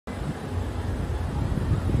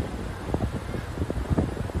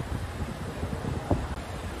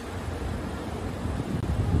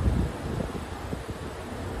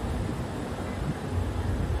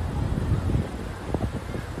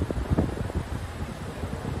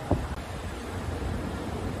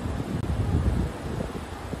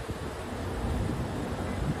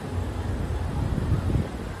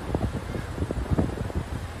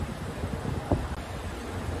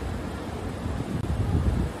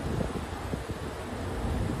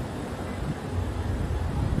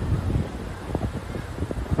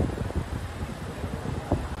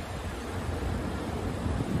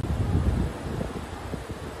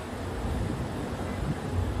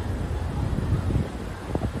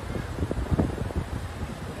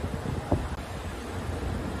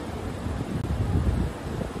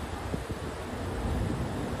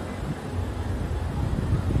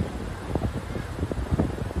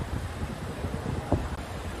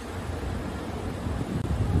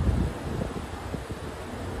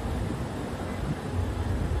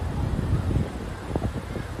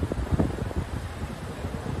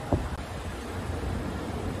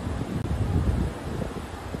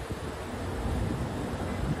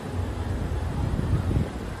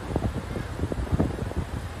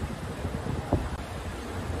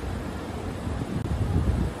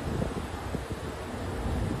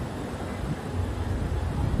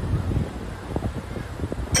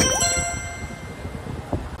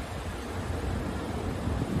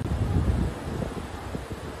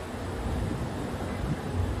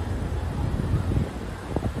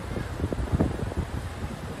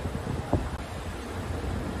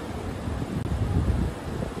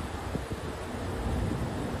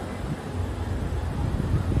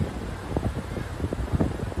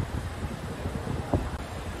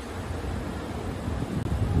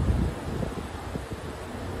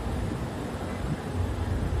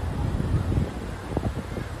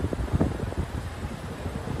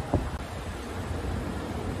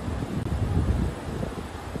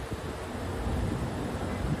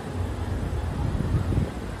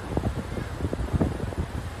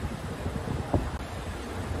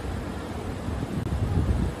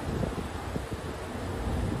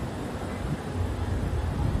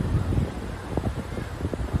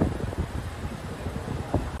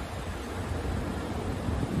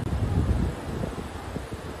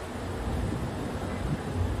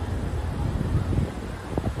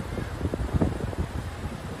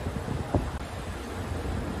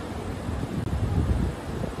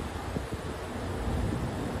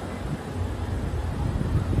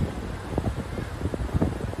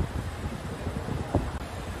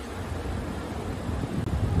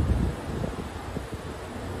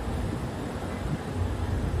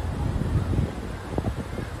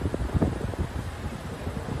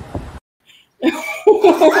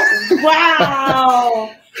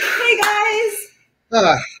Wow. Hey, guys.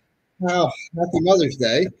 Well, happy Mother's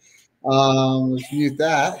Day. Let's mute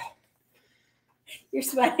that. You're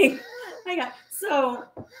sweating. I got so.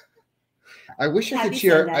 I wish I could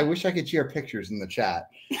share. I wish I could share pictures in the chat.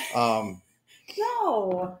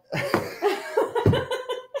 No.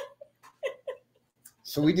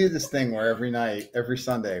 So we do this thing where every night, every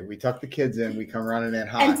Sunday, we tuck the kids in. We come running in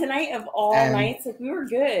hot. And tonight of all nights, like we were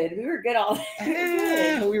good. We were good all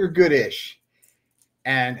night. We were good-ish.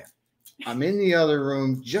 And I'm in the other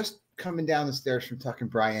room, just coming down the stairs from Tuck and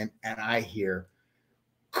Brian, and I hear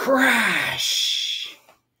crash.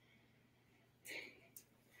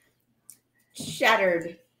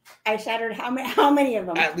 Shattered. I shattered how many of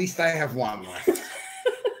them? At least I have one left.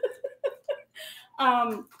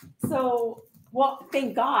 So, well,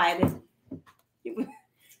 thank God.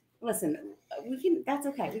 Listen, we can. That's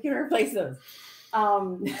okay. We can replace those.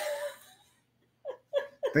 I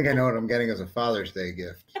think I know what I'm getting as a Father's Day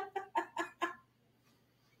gift.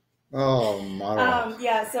 Oh, mother.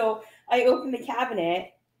 Yeah. So I opened the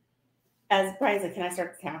cabinet. As Brian's like, "Can I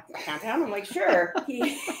start the countdown?" I'm like, "Sure."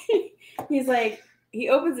 He's like, he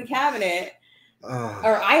opens the cabinet,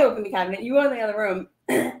 or I open the cabinet. You go in the other room,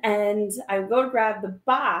 and I go to grab the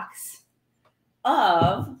box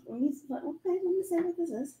of. Let me say what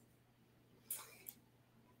this is.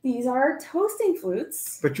 These are toasting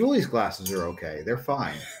flutes. But Julie's glasses are okay. They're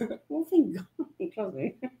fine. Well, thank God. Trust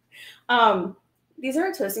me. These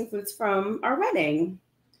are toasting flutes from our wedding.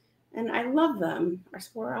 And I love them. Our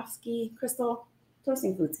Swarovski crystal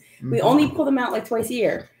toasting flutes. Mm-hmm. We only pull them out like twice a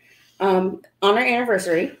year. On our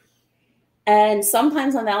anniversary. And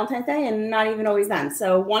sometimes on Valentine's Day, and not even always then.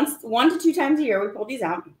 So 1 to 2 times a year, we pull these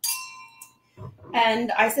out.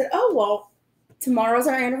 And I said, oh, well, tomorrow's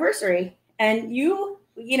our anniversary. And you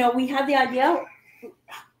know, we had the idea.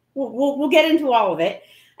 We'll get into all of it.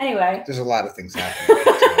 Anyway. There's a lot of things happening.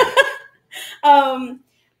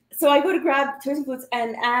 So I go to grab toasting flutes,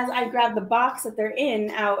 and as I grab the box that they're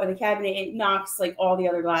in out of the cabinet, it knocks like all the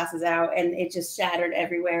other glasses out, and it just shattered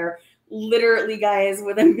everywhere. Literally, guys,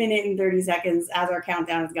 with 1 minute and 30 seconds as our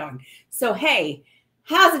countdown is going. So, hey,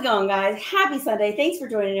 how's it going, guys? Happy Sunday. Thanks for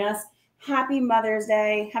joining us. Happy Mother's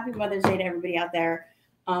Day. Happy Mother's Day to everybody out there.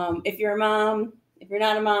 If you're a mom, if you're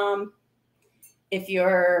not a mom, if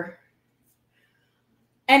you're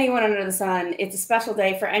anyone under the sun, it's a special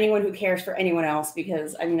day for anyone who cares for anyone else,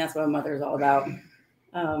 because I mean that's what a mother is all about.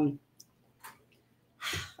 Are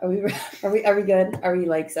we good? Are we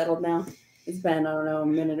like settled now? It's been, I don't know, a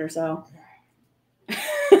minute or so.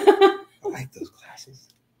 I like those glasses.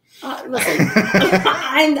 Listen,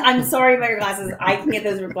 I'm sorry about your glasses. I can get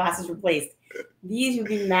those glasses replaced. These would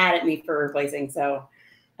be mad at me for replacing. So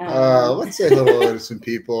let's say hello to some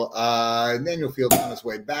people. Daniel Field's on his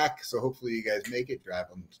way back, so hopefully you guys make it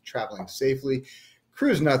traveling safely.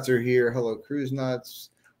 Cruise Nuts are here. Hello, Cruise Nuts.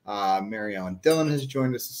 Mary Ellen Dillon has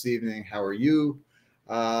joined us this evening. How are you?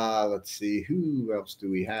 Let's see, who else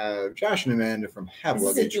do we have? Josh and Amanda from Have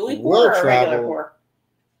Luggage. Will Travel.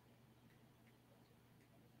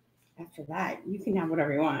 After that, you can have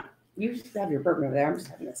whatever you want. You just have your bourbon over there. I'm just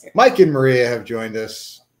having this here. Mike and Maria have joined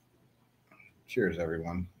us. Cheers,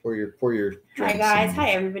 everyone. Pour your Hi, guys. Hi,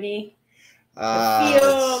 everybody.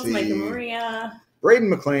 Fields, Mike and Maria. Braden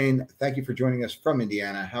McLean, thank you for joining us from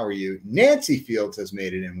Indiana. How are you? Nancy Fields has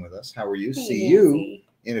made it in with us. How are you? Hey, See Nancy.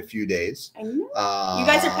 You in a few days. I know. You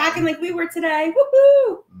guys are packing like we were today.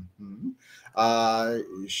 Woohoo! Mm-hmm.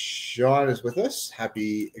 Sean is with us.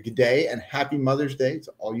 Good day and happy Mother's Day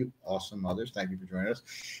to all you awesome mothers. Thank you for joining us.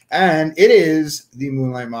 And it is the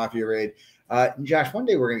Moonlight Mafia raid. Josh, one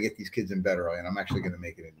day we're going to get these kids in bed early, and I'm actually going to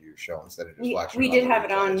make it into your show instead of just watching. We did have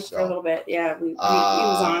it on for a little bit. Yeah, it was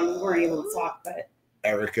on. We weren't able to talk, but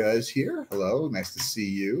Erica is here. Hello, nice to see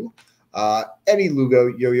you. Eddie Lugo,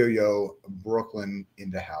 yo, Brooklyn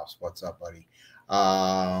in the house. What's up, buddy?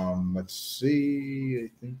 Let's see. I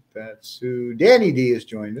think that's who. Danny D has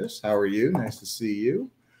joined us. How are you? Nice to see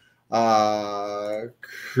you.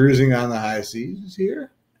 Cruising on the High Seas is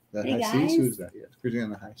here. Hey, High Seas? Who's that? Yes, Cruising on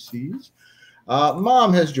the High Seas.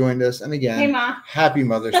 Mom has joined us, and again, hey, Ma. Happy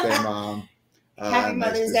Mother's Day, Mom. Happy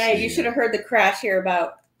Mother's Day. You should have heard the crash here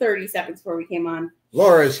about 30 seconds before we came on.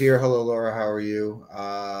 Laura's here. Hello, Laura. How are you?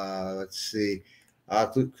 Let's see.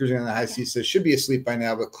 Cruising on the High Seas says should be asleep by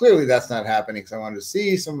now, but clearly that's not happening because I wanted to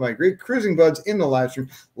see some of my great cruising buds in the live stream.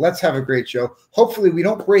 Let's have a great show. Hopefully we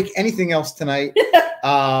don't break anything else tonight,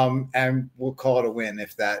 and we'll call it a win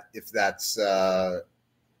if that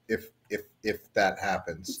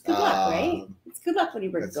happens. It's good luck, right? It's good luck when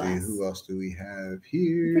you break let's glass. See, who else do we have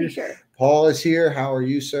here? I'm pretty sure. Paul is here. How are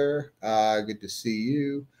you, sir? Good to see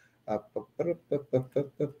you.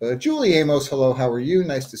 Julie Amos, hello, how are you?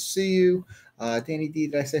 Nice to see you. Danny D,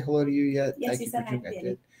 did I say hello to you yet? Yes, Thank you you said for hi, joining. I Danny.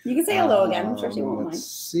 did. You can say hello again. I'm sure she won't Let's mind.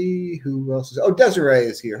 see who else is. Oh, Desiree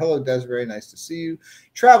is here. Hello, Desiree. Nice to see you.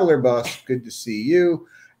 Traveler Bus, good to see you.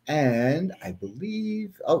 And I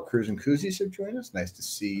believe, Cruise and Koozies have joined us. Nice to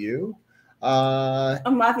see you.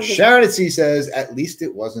 I'm laughing. Sharon at Sea says, at least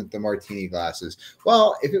it wasn't the martini glasses.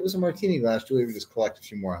 Well, if it was a martini glass, Julie would just collect a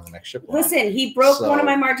few more on the next ship. Listen, he broke one of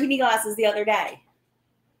my martini glasses the other day.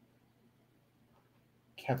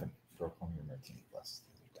 Kevin broke one of your martini glasses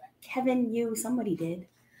the other day. Kevin, somebody did.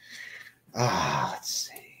 Let's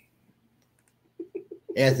see.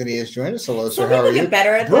 Anthony has joined us. Hello, So sir. How are you?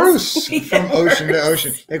 Better at Bruce this. from Ocean to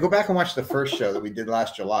Ocean. Hey, go back and watch the first show that we did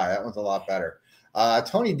last July. That one's a lot better.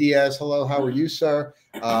 Tony Diaz, hello. How are you, sir?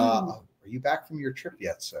 Are you back from your trip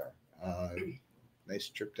yet, sir? Nice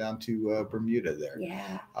trip down to Bermuda there.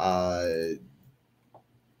 Yeah.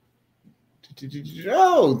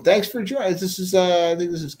 Thanks for joining. This is I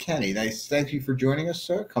think this is Kenny. Nice. Thank you for joining us,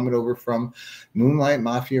 sir. Coming over from Moonlight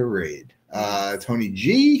Mafia Raid. Tony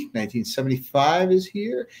G, 1975 is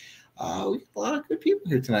here. We got a lot of good people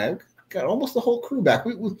here tonight. We've got almost the whole crew back.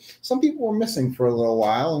 Some people were missing for a little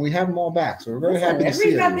while, and we have them all back. So we're very happy to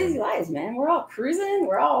see everybody's got busy lives, man. We're all cruising.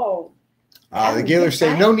 We're all. The Gaylors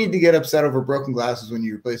say no need to get upset over broken glasses when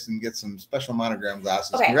you replace them and get some special monogram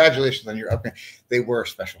glasses. Okay. Congratulations on your upgrade. They were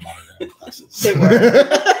special monogram glasses. They were.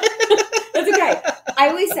 That's okay. I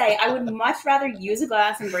always say I would much rather use a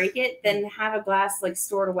glass and break it than have a glass like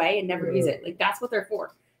stored away and never use it. Like that's what they're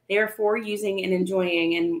for. They are for using and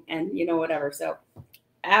enjoying and whatever. So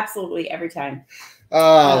absolutely every time.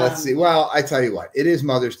 Let's see. Well, I tell you what, it is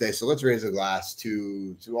Mother's Day, so let's raise a glass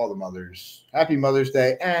to all the mothers. Happy Mother's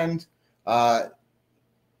Day. And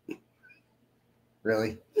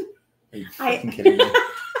really? Are you fucking kidding me?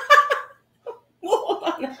 Hold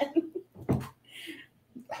on.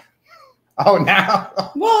 Oh, now?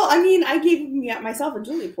 Well, I mean, I gave myself a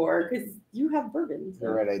Julie pour because you have bourbon. So.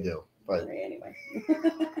 You're right, I do. But right, anyway.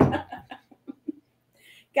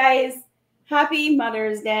 Guys, happy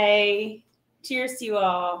Mother's Day. Cheers to you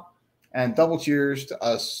all. And double cheers to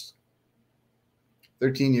us.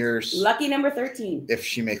 13 years. Lucky number 13. If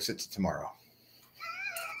she makes it to tomorrow.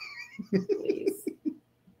 Please.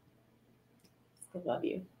 I love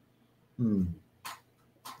you.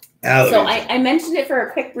 So I mentioned it for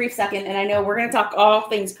a quick, brief second, and I know we're going to talk all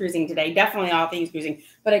things cruising today. Definitely all things cruising.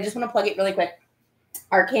 But I just want to plug it really quick.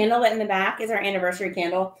 Our candle in the back is our anniversary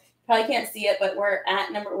candle. Probably can't see it, but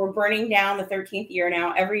we're burning down the 13th year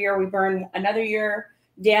now. Every year we burn another year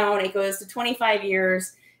down. It goes to 25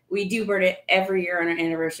 years. We do burn it every year on our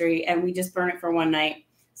anniversary, and we just burn it for one night.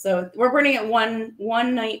 So we're burning it one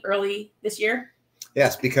night early this year.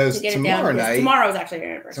 Yes, because tomorrow night. Tomorrow's actually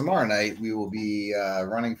our anniversary. Tomorrow night we will be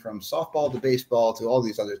running from softball to baseball to all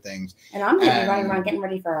these other things. And I'm going to be running around getting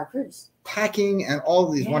ready for our cruise. Packing and all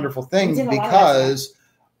of these wonderful things because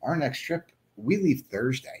our next trip, we leave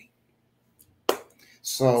Thursday.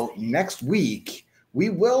 So next week, we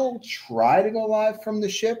will try to go live from the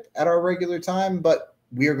ship at our regular time, but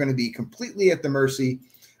we are going to be completely at the mercy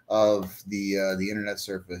of the internet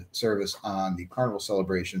service on the Carnival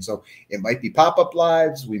celebration. So it might be pop-up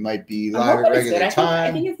lives. We might be live at regular time.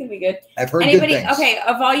 I think it's going to be good. I've heard good things. Okay,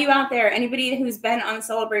 of all you out there, anybody who's been on the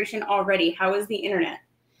celebration already, how is the internet?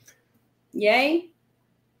 Yay?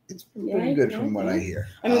 It's been pretty good from what I hear.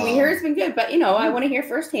 I mean, we hear it's been good, but, I want to hear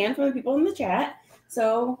firsthand from the people in the chat.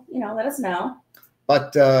 So, let us know.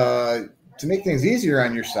 But to make things easier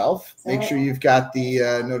on yourself, make sure you've got the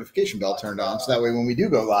notification bell turned on. So that way when we do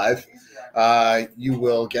go live, you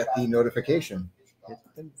will get the notification.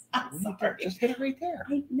 Just hit it right there.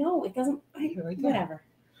 No, it doesn't. Whatever.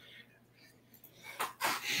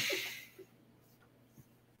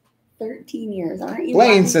 13 years, aren't you?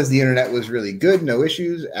 Blaine says the internet was really good. No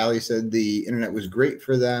issues. Allie said the internet was great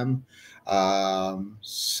for them.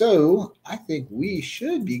 So I think we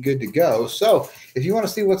should be good to go. So if you want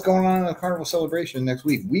to see what's going on in the Carnival celebration next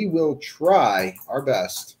week, we will try our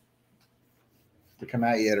best to come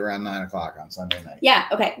at you at around 9:00 on Sunday night. Yeah.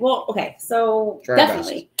 Okay. Well, okay. So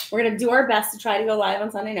definitely we're going to do our best to try to go live on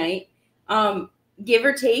Sunday night. Give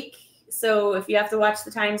or take. So if you have to watch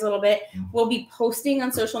the times a little bit, we'll be posting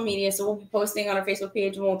on social media. So we'll be posting on our Facebook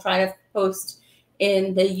page, and we'll try to post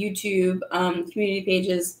in the YouTube community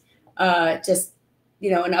pages. Just,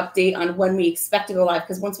 an update on when we expect to go live,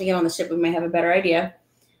 because once we get on the ship, we might have a better idea.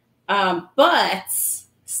 But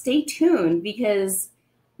stay tuned, because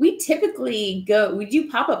we typically we do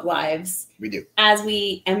pop-up lives. We do. As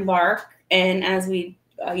we embark and as we,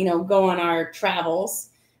 go on our travels.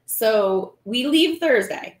 So we leave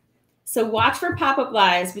Thursday. So watch for pop-up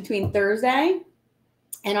lives between Thursday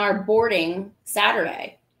and our boarding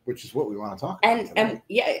Saturday. Which is what we want to talk about. And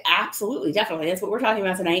yeah, absolutely, definitely. That's what we're talking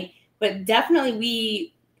about tonight. But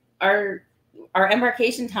definitely our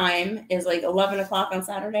embarkation time is like 11 o'clock on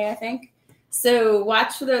Saturday, I think. So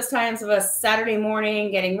watch for those times of us Saturday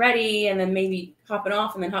morning getting ready and then maybe hopping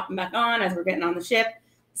off and then hopping back on as we're getting on the ship.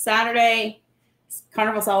 Saturday,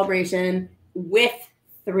 carnival celebration with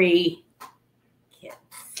 3 kids.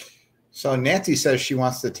 So Nancy says she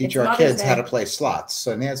wants to teach our kids how to play slots.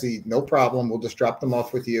 So Nancy, no problem. We'll just drop them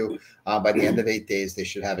off with you. By the end of 8 days, they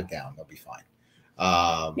should have it down. They'll be fine.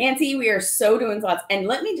 Nancy, we are so doing slots. And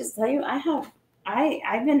let me just tell you,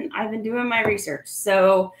 I've been doing my research.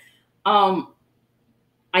 So I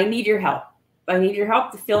need your help. I need your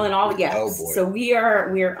help to fill in all the gaps. Oh boy. So we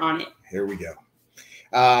are on it. Here we go.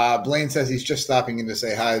 Blaine says he's just stopping in to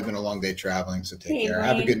say hi. It's been a long day traveling, so take care. Blaine.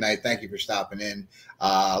 Have a good night. Thank you for stopping in.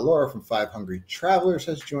 Laura from 5 Hungry Travelers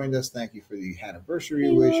has joined us. Thank you for the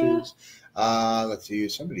anniversary wishes. Let's see.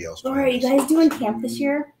 Somebody else. Laura, are you guys doing camp this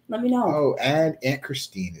year? Let me know. Oh, and Aunt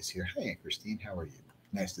Christine is here. Hi, Aunt Christine. How are you?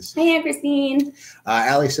 Nice to see you. Hey, Aunt Christine.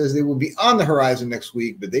 Allie says they will be on the horizon next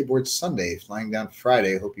week, but they board Sunday, flying down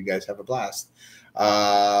Friday. Hope you guys have a blast. Where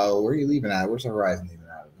are you leaving at? Where's the horizon leaving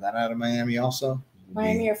out? Is that out of Miami also?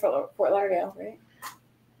 Miami or Fort Lauderdale, right?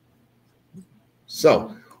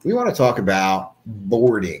 So we want to talk about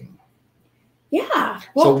boarding. Yeah.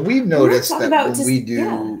 Well, so we've noticed that when we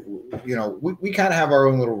do, we kind of have our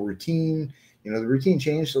own little routine. The routine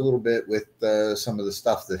changed a little bit with some of the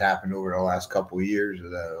stuff that happened over the last couple of years,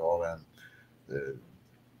 all the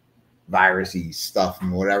virusy stuff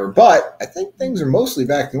and whatever. But I think things are mostly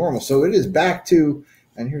back to normal. So it is back to.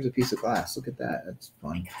 And here's a piece of glass. Look at that. That's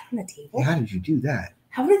fun. I got on the table. How did you do that?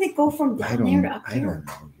 How did it go from down there to up here? I don't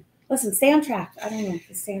know. Listen, stay on track. I don't know.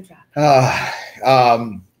 Stay on track.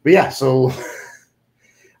 But yeah, so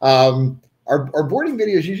our boarding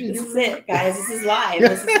videos usually. This is it, guys. This is live.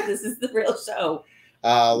 This is the real show.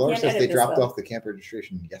 Laura says they dropped off the camp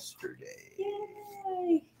registration yesterday.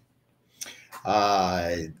 Yay!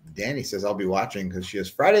 Danny says I'll be watching because she has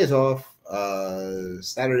Fridays off.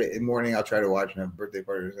 Saturday morning I'll try to watch and have a birthday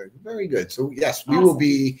party. Like, very good. So yes, we will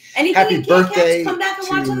be. Anything happy you can't birthday. Catch, come back and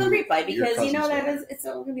watch on the replay because you know that is it's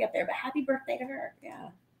all gonna be up there. But happy birthday to her,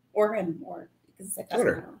 yeah, or him, or because it's a cousin.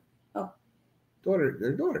 Daughter. Oh,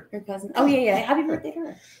 their daughter, her cousin. Oh yeah. Happy birthday to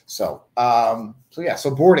her. So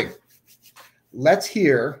so boarding. Let's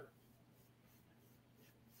hear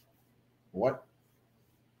what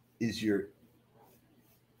is your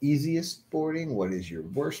easiest boarding? What is your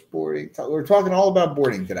worst boarding? We're talking all about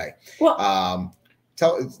boarding today. Well,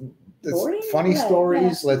 funny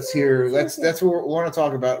stories. Yeah. Let's hear. That's what we want to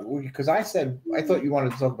talk about. Because I thought you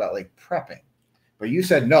wanted to talk about like prepping, but you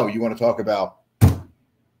said no. You want to talk about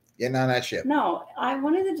getting on that ship. No, I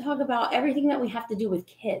wanted to talk about everything that we have to do with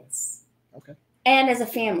kids. Okay. And as a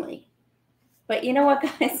family. But you know what,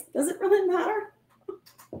 guys? Does it really matter?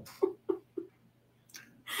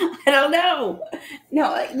 I don't know.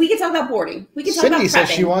 No, we can talk about boarding. We can talk Cindy about prepping. says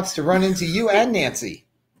she wants to run into you and Nancy.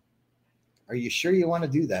 Are you sure you want to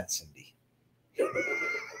do that, Cindy?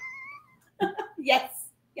 Yes.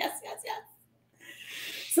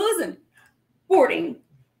 So listen, boarding,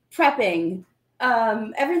 prepping,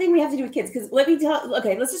 everything we have to do with kids. Because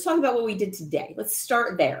let's just talk about what we did today. Let's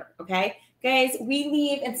start there, okay? Guys, we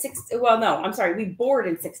leave in we board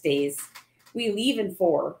in 6 days. We leave in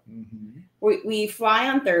 4. Mm-hmm. We fly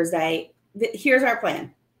on Thursday. Here's our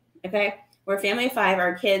plan. Okay. We're a family of 5.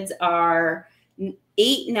 Our kids are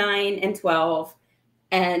 8, 9, and 12.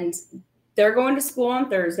 And they're going to school on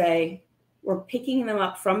Thursday. We're picking them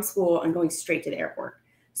up from school and going straight to the airport.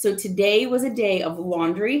 So today was a day of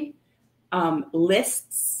laundry,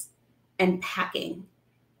 lists, and packing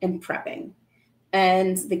and prepping.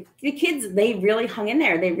 And the kids, they really hung in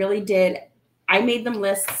there. They really did. I made them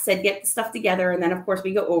lists, said get the stuff together, and then of course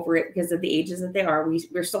we go over it because of the ages that they are.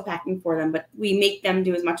 We're still packing for them, but we make them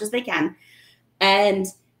do as much as they can. And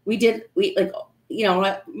Mother's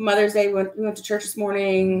Day we went to church this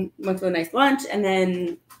morning, went to a nice lunch, and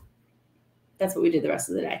then that's what we did the rest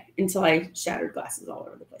of the day until I shattered glasses all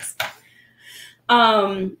over the place.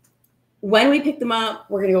 When we pick them up,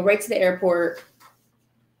 we're gonna go right to the airport.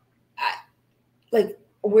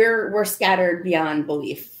 We're scattered beyond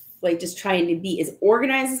belief. Like just trying to be as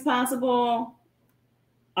organized as possible.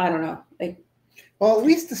 I don't know. Well, at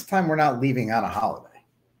least this time we're not leaving on a holiday.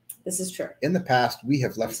 This is true. In the past, we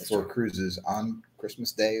have left for cruises on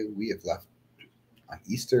Christmas Day. We have left on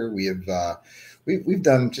Easter. We have we've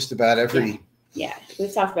done just about every. Yeah,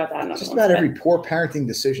 we've talked about that. Just about every poor parenting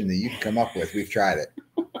decision that you can come up with, we've tried it.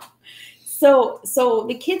 So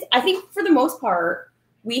the kids, I think for the most part,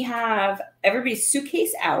 we have everybody's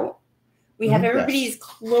suitcase out. We have everybody's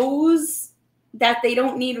clothes that they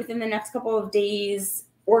don't need within the next couple of days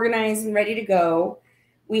organized and ready to go.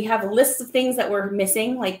 We have lists of things that we're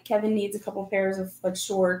missing. Like Kevin needs a couple pairs of like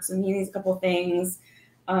shorts, and he needs a couple of things.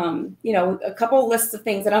 You know, a couple lists of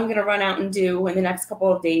things that I'm going to run out and do in the next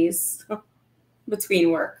couple of days between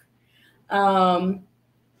work.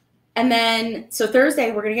 And then, so Thursday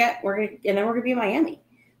and then we're going to be in Miami.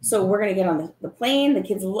 So we're going to get on the plane. The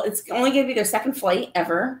kids, it's only going to be their second flight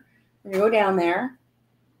ever. We're going to go down there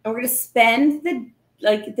and we're going to spend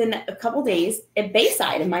a couple days at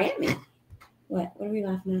Bayside in Miami. What are we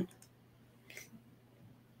laughing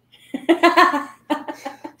at?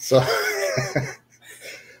 So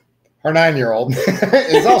our 9-year-old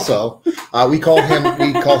is also, we call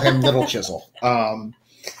him Little Chisel.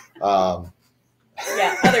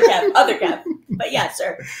 Yeah, other Kev. But yeah,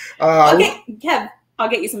 sure. Okay, Kev, I'll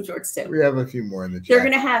get you some shorts too. We have a few more in the chat. They're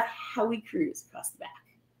going to have how we cruise across the back.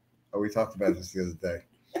 Oh, we talked about this the other day.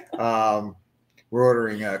 We're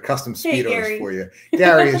ordering custom Speedos for you.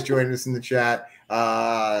 Gary is joining us in the chat.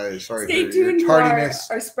 Sorry Stay for tuned your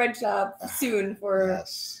tardiness. Our spread shop soon for.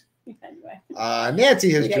 Yes. Anyway.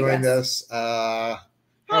 Nancy has joined us.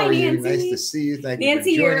 Hi, Nancy. Nice to see you. Thank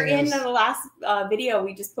Nancy, you for you're joining in us. the last video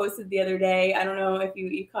we just posted the other day. I don't know if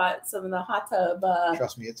you caught some of the hot tub.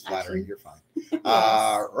 Trust me, it's flattering. You're fine. Yes.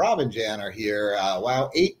 Rob and Jan are here. Wow,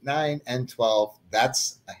 8, 9, and 12.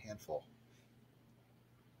 That's a handful.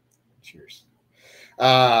 Cheers.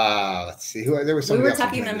 Let's see who there was. We Somebody were else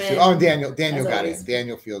tucking them in. Oh, Daniel got in.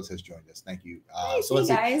 Daniel Fields has joined us. Thank you. So let's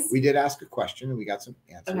guys. see. We did ask a question and we got some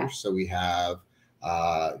answers. Okay. So we have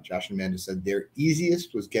Josh and Amanda said their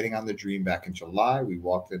easiest was getting on the Dream back in July. We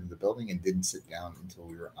walked into the building and didn't sit down until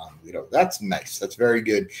we were on Lido. That's nice. That's very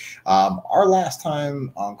good. Our last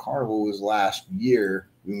time on Carnival was last year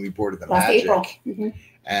when we boarded the Magic. April. Mm-hmm.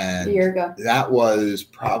 And a year ago. That was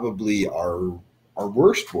probably our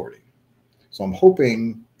worst boarding. So I'm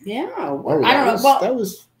hoping. Yeah, I don't know. Well, that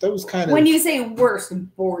was kind of. When you say worst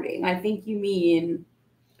boarding, I think you mean.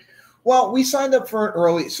 Well, we signed up for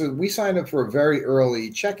a very early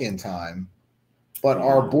check-in time, but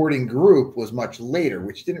our boarding group was much later,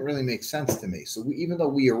 which didn't really make sense to me. So even though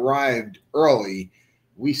we arrived early,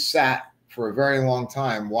 we sat for a very long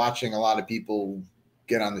time watching a lot of people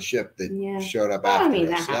get on the ship that showed up after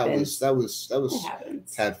us. That was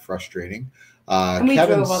tad frustrating. And we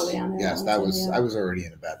drove all the way down there. Yes, I was already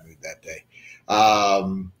in a bad mood that day.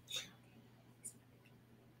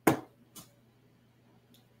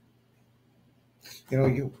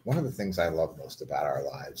 One of the things I love most about our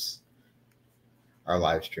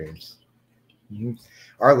live streams.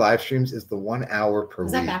 Our live streams is the 1 hour per week.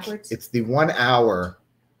 Is that backwards? It's the 1 hour.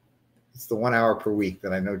 It's the 1 hour per week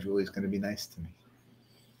that I know Julie's going to be nice to me.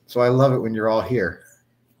 So I love it when you're all here.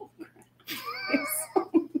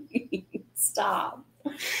 Stop.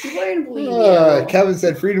 People are going to believe you. Kevin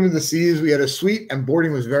said, freedom of the seas. We had a suite and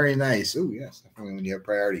boarding was very nice. Oh, yes. Definitely when you have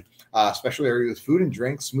priority. Special area with food and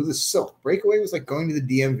drinks, smooth as silk. Breakaway was like going to the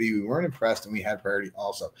DMV. We weren't impressed and we had priority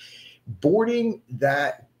also. Boarding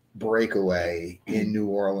that breakaway in New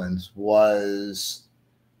Orleans was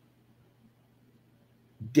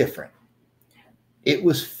different. It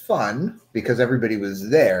was fun because everybody was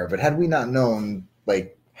there. But had we not known,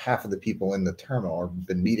 like, half of the people in the terminal or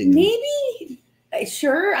been meeting. Maybe,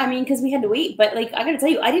 sure. I mean, because we had to wait. But, like, I got to tell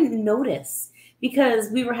you, I didn't notice because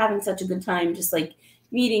we were having such a good time just, like,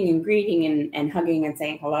 meeting and greeting and hugging and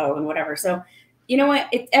saying hello and whatever. So, you know what?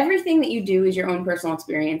 It's everything that you do is your own personal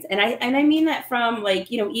experience. And I mean that from,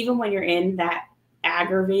 like, even when you're in that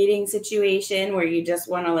aggravating situation where you just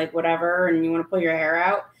want to, like, whatever and you want to pull your hair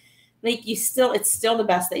out, like, it's still the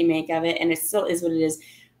best that you make of it. And it still is what it is.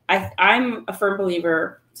 I'm a firm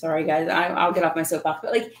believer. Sorry, guys. I'll get off my soapbox.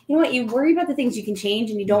 But, like, you know what? You worry about the things you can change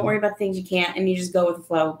and you don't worry about the things you can't. And you just go with the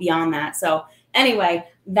flow beyond that. So anyway,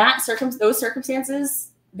 those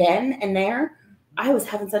circumstances then and there, I was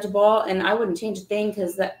having such a ball and I wouldn't change a thing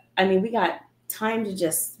because we got time to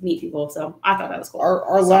just meet people. So I thought that was cool.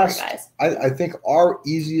 Guys. I think our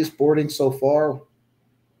easiest boarding so far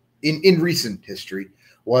in recent history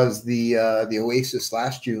was the Oasis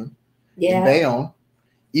last June in Bayonne.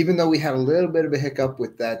 Even though we had a little bit of a hiccup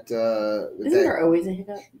with that. Isn't there always a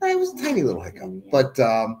hiccup? It was a tiny little hiccup. Yeah. But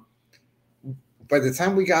by the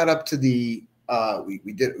time we got up to the,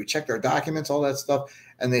 we checked our documents, all that stuff,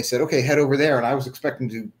 and they said, okay, head over there. And I was expecting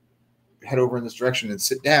to head over in this direction and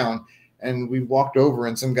sit down. And we walked over,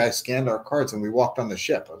 and some guy scanned our cards, and we walked on the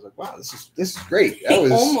ship. I was like, "Wow, this is great."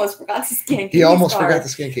 He almost forgot to scan. He almost forgot to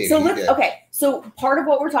scan Katie. So So part of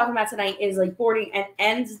what we're talking about tonight is like boarding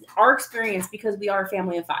and our experience, because we are a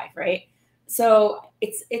family of 5, right? So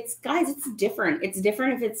it's guys, it's different. It's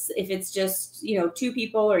different if it's just 2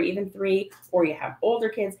 people or even 3, or you have older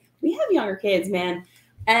kids. We have younger kids, man,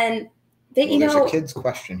 and they there's a kids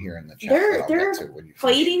question here in the chat. They're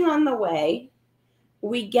fighting on the way.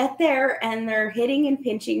 We get there and they're hitting and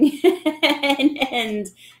pinching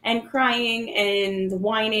and crying and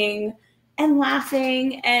whining and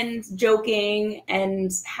laughing and joking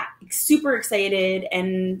and super excited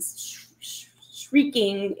and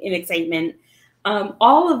shrieking in excitement.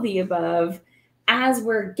 All of the above as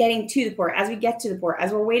we're getting to the port, as we get to the port,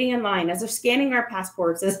 as we're waiting in line, as they're scanning our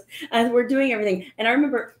passports, as we're doing everything. And I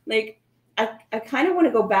remember, like, I kind of want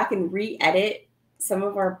to go back and re-edit some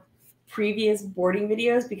of our previous boarding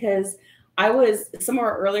videos, because some of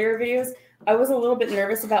our earlier videos, I was a little bit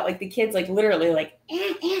nervous about like the kids, like literally like,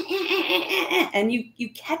 and you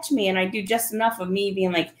catch me and I do just enough of me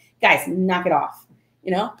being like, guys, knock it off,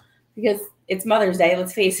 because it's Mother's Day.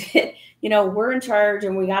 Let's face it. We're in charge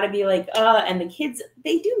and we got to be like, and the kids,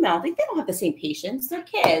 they do mouth. Like, they don't have the same patience. They're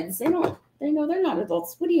kids. They know they're not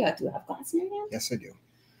adults. What do you have to have glass in your hand? Yes, I do.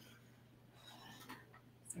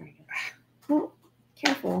 Sorry. Well,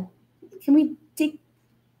 careful. Can we take,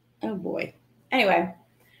 oh boy. Anyway,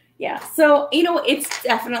 yeah. So, it's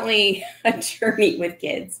definitely a journey with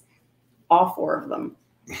kids. All 4 of them.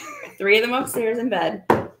 3 of them upstairs in bed.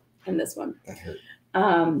 And this one. That hurt.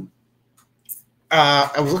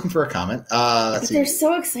 I was looking for a comment. They're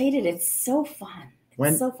so excited. It's so fun.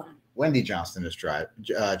 It's so fun. Wendy Johnston has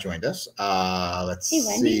joined us. Let's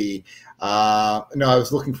see. No, I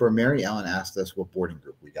was looking for Mary Ellen asked us what boarding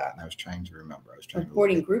group we got, and I was trying to remember.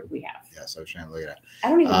 Boarding group we have. Yes, I was trying to look at it. I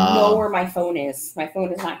don't even know where my phone is. My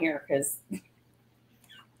phone is not here because.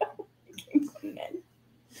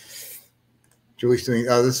 Julie's doing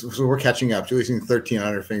this, so we're catching up. Julie's doing 13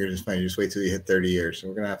 on her fingers. It's funny. Just wait till you hit 30 years. So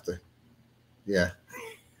we're gonna have to. Yeah.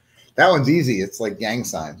 That one's easy. It's like gang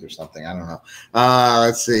signs or something. I don't know.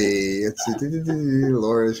 Let's see.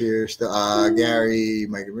 Laura's here still. Gary,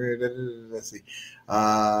 Mike. Let's see.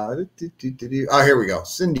 Oh, here we go.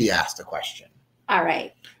 Cindy asked a question. All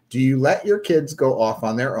right. Do you let your kids go off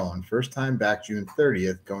on their own? First time back June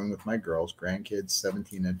 30th, going with my girls, grandkids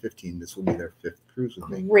 17 and 15. This will be their 5th cruise with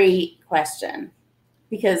me. Great question.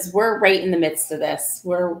 Because we're right in the midst of this.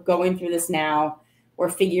 We're going through this now. We're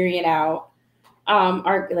figuring it out.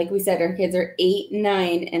 Like we said, our kids are 8,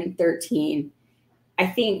 9, and 13. I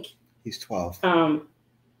think he's 12.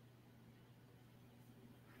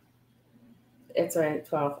 It's right,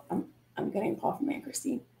 12. I'm getting a call from Aunt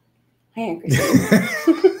Christine. Hi, Aunt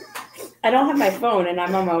Christine. I don't have my phone and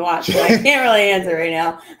I'm on my watch, so I can't really answer right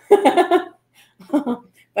now.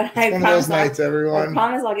 But I promise, everyone. I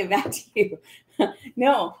promise I'll get back to you.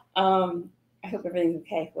 No, I hope everything's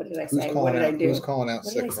okay. What did I say? What did I do? Who's calling out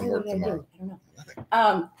sick from work tomorrow? I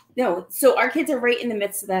don't know. No, so our kids are right in the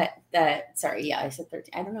midst of that. Sorry, yeah, I said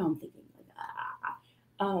 13. I don't know. I'm thinking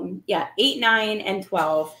 8, 9, and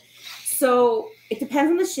 12. So it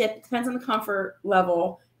depends on the ship. It depends on the comfort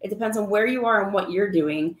level. It depends on where you are and what you're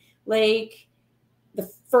doing. Like the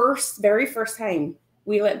very first time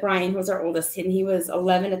we let Brian, who was our oldest, and he was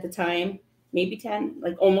 11 at the time, maybe 10,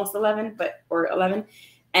 like almost 11, or 11.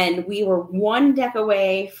 And we were one deck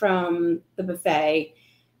away from the buffet,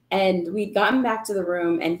 and we'd gotten back to the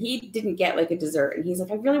room, and he didn't get like a dessert. And he's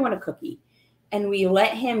like, I really want a cookie. And we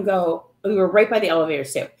let him go. We were right by the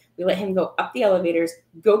elevators too. We let him go up the elevators,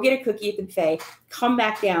 go get a cookie at the buffet, come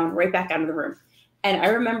back down, right back out of the room. And I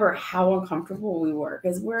remember how uncomfortable we were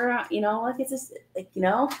because we're, like it's just like,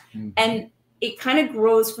 mm-hmm. And it kind of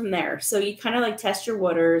grows from there. So you kind of like test your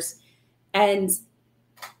waters. And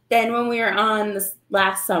then when we were on this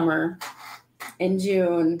last summer in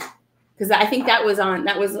June, because I think that was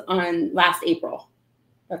on last April.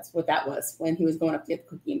 That's what that was when he was going up to get the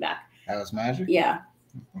cookie and back. That was magic? Yeah.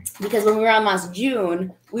 Because when we were on last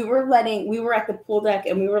June, we were at the pool deck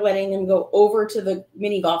and we were letting them go over to the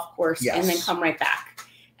mini golf course and then come right back.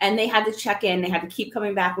 And they had to check in. They had to keep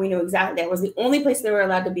coming back. We knew exactly that was the only place they were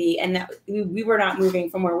allowed to be. And that we were not moving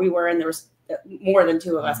from where we were. And there was more than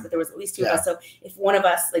 2 of us, but there was at least 2 of us. So if one of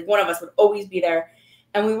us would always be there.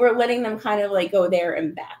 And we were letting them kind of like go there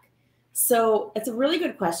and back. So it's a really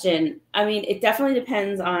good question. I mean, it definitely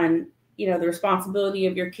depends on, the responsibility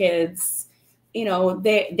of your kids,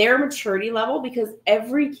 their maturity level, because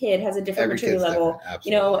every kid has a different maturity level.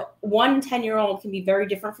 One 10-year-old can be very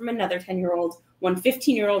different from another 10-year-old. One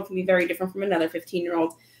 15-year-old can be very different from another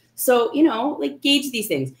 15-year-old. So, you know, like gauge these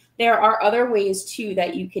things. There are other ways too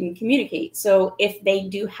that you can communicate. So if they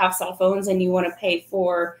do have cell phones and you want to pay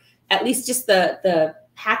for at least just the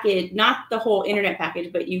package, not the whole internet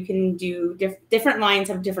package, but you can do different lines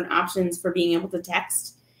have different options for being able to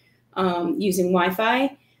text using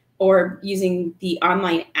Wi-Fi or using the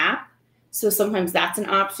online app. So sometimes that's an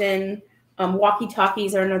option.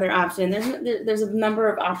 Walkie-talkies are another option. There's a number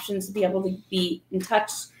of options to be able to be in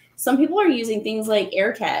touch. Some people are using things like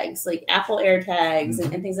AirTags, like Apple AirTags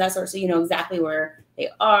and things of that sort. So you know exactly where they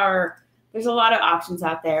are. There's a lot of options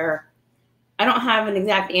out there. I don't have an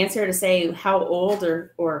exact answer to say how old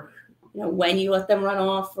or you know when you let them run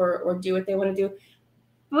off or do what they want to do.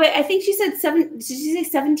 But I think she said did she say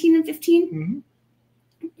 17 and 15?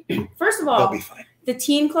 Mm-hmm. First of all, they'll be fine. The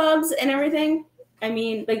teen clubs and everything. I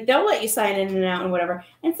mean, like they'll let you sign in and out and whatever.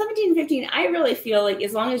 And 17 and 15, I really feel like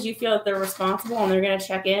as long as you feel that they're responsible and they're going to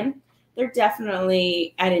check in, they're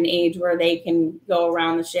definitely at an age where they can go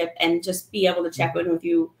around the ship and just be able to check in with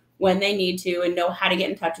you when they need to and know how to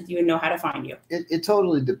get in touch with you and know how to find you. It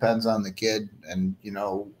totally depends on the kid. And, you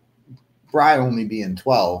know, Bri only being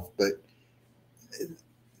 12, but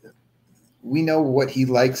we know what he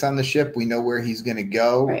likes on the ship. We know where he's going to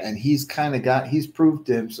go. Right. And he's kind of he's proved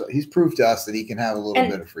to us that he can have a little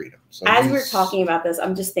bit of freedom. So as we're talking about this,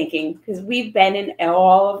 I'm just thinking, because we've been in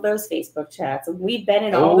all of those Facebook chats. We've been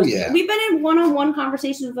in all those, we've been in one-on-one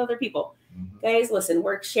conversations with other people. Mm-hmm. Guys, listen,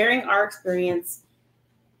 we're sharing our experience.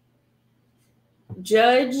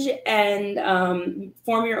 Judge and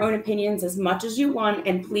form your own opinions as much as you want.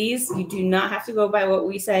 And please, you do not have to go by what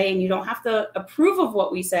we say, and you don't have to approve of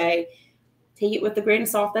what we say. Take it with the grain of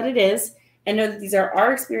salt that it is, and know that these are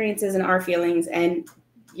our experiences and our feelings, and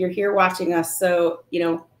you're here watching us. So, you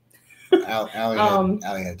know,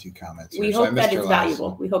 Allie had 2 comments. We hope that it's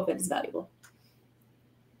valuable. We hope that it's valuable.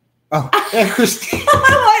 Oh, Aunt Christine.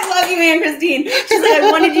 I love you, Aunt Christine. She's like,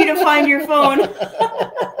 I wanted you to find your phone.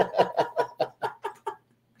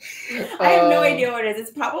 I have no idea what it is.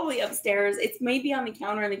 It's probably upstairs. It's maybe on the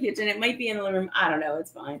counter in the kitchen. It might be in the living room. I don't know.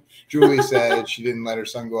 It's fine. Julie said she didn't let her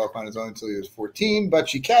son go off on his own until he was 14, but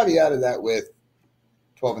she caveated that with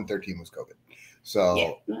 12 and 13 was COVID.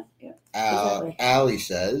 So exactly. Allie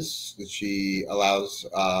says that she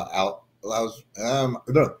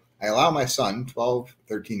I allow my son, 12,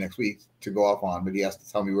 13 next week, to go off on, but he has to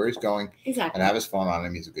tell me where he's going and have his phone on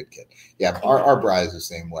him. He's a good kid. Yeah, our Bri is the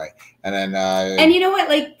same way. And then and you know what?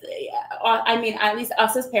 Like, I mean, at least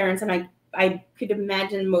us as parents, and I could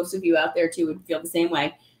imagine most of you out there too would feel the same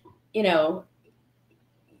way. You know,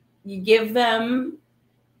 you give them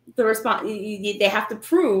the response. They have to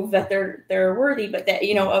prove that they're worthy, but that,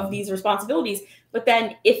 you know, of these responsibilities. But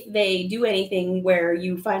then if they do anything where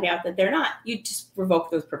you find out that they're not, you just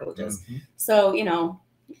revoke those privileges. Mm-hmm. So, you know,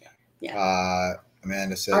 yeah.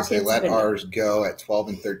 Amanda says they let ours go at 12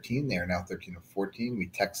 and 13. They are now 13 and 14. We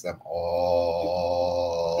text them all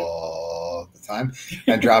the time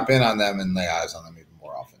and drop in on them and lay eyes on them even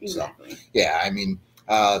more often. Exactly. So, yeah, I mean,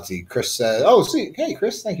 let's see. Chris said, hey,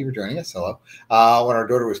 Chris, thank you for joining us. Hello. When our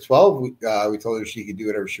daughter was 12, we told her she could do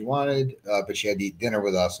whatever she wanted, but she had to eat dinner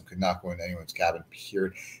with us and could not go into anyone's cabin,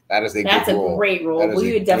 period. That's a great rule. Well,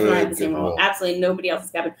 we would definitely have the same rule. Absolutely nobody else's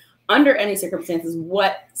cabin under any circumstances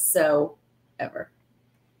whatsoever.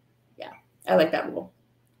 Yeah, I like that rule.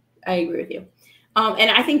 I agree with you. And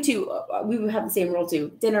I think, too, we would have the same rule,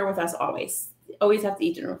 too. Dinner with us always. Always have to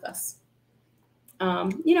eat dinner with us.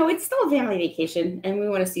 You know, it's still a family vacation, and we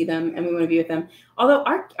want to see them, and we want to be with them. Although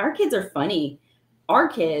our kids are funny. Our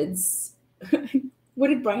kids, what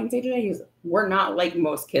did Brian say today? He was, we're not like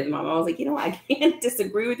most kids, Mom. I was like, you know, I can't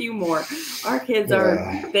disagree with you more. Our kids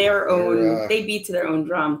are their own. They beat to their own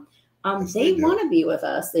drum. They want to be with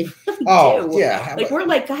us. They really do. Yeah. Like, we're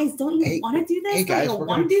like, guys, don't you want to do this? Hey, guys, don't you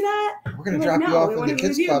want to do that? We're going to drop you off at the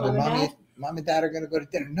kids club, and Mom and Dad are going to go to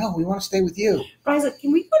dinner. No, we want to stay with you. Brian's like,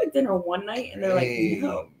 can we go to dinner one night? And they're like,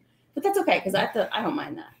 no. But that's okay, because I don't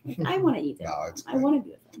mind that. Like, I want to eat dinner. I want to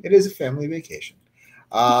be with them. It is a family vacation.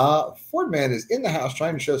 Fordman is in the house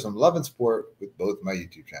trying to show some love and support with both my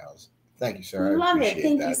YouTube channels. Thank you, sir. Love it.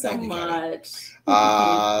 Thank you so much.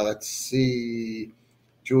 Let's see.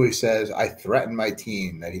 Julie says, I threaten my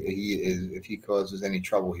teen that he is, if he causes any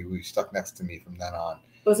trouble, he will be stuck next to me from then on.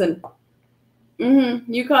 Listen,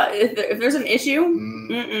 you call if there's an issue.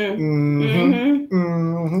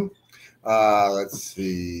 Let's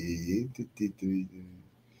see.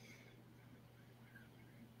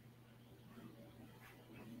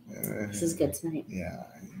 This is good tonight. Yeah.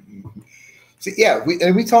 See, yeah,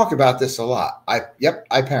 we talk about this a lot. I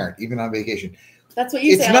parent even on vacation. That's what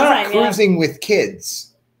you say all the time. It's not cruising with kids.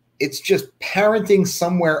 It's just parenting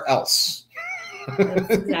somewhere else. That's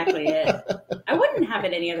exactly it. I wouldn't have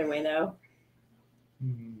it any other way, though.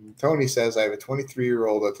 Tony says, I have a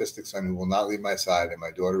 23-year-old autistic son who will not leave my side, and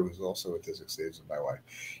my daughter, who's also autistic, stays with my wife.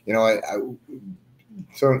 You know, I love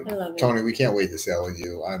it. Tony, we can't wait to sail with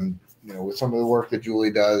you. I'm, you know, with some of the work that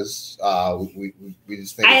Julie does, we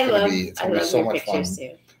just think it's going to be so much fun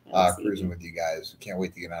cruising with you guys. Can't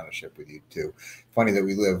wait to get on a ship with you too. Funny that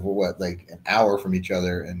we live like an hour from each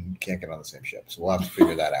other and can't get on the same ship, so we'll have to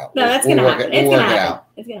figure that out. No, that's gonna happen. It's gonna happen.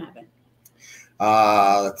 It's gonna happen.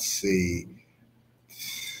 Let's see.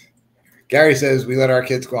 Gary says we let our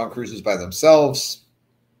kids go on cruises by themselves.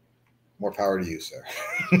 More power to you, sir.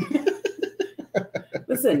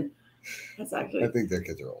 Listen, that's actually. I think their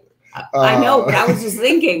kids are older. I know, but I was just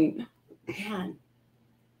thinking, man.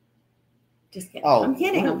 Just kidding. I'm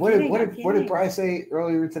kidding. What did Bryce say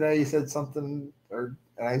earlier today? He said something, and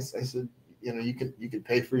I said, you know, you could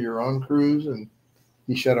pay for your own cruise, and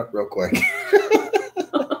he shut up real quick.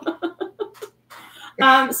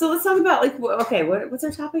 So let's talk about what's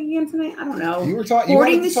our topic again tonight? I don't know. You were talking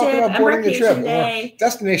about boarding the ship. Day.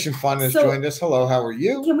 Destination Fun has joined us. Hello, how are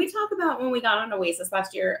you? Can we talk about when we got on Oasis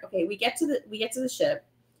last year? Okay, we get to the ship.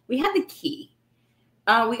 We had the key.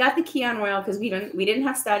 We got the key on Royal because we didn't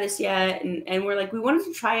have status yet, and we're like, we wanted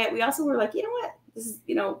to try it. We also were like, you know what, this is,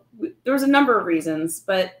 you know, there was a number of reasons,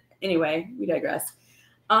 but anyway, we digress.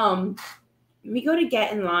 We go to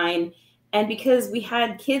get in line, and because we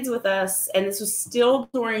had kids with us, and this was still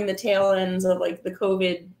during the tail ends of like the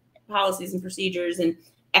COVID policies and procedures and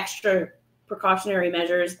extra precautionary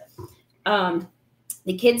measures,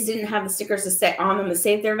 the kids didn't have the stickers to set on them to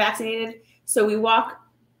say if they're vaccinated. So we walk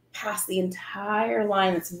past the entire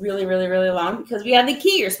line that's really, really, really long because we have the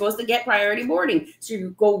key. You're supposed to get priority boarding. So you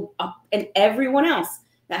go up, and everyone else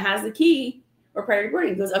that has the key or priority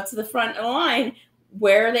boarding goes up to the front of the line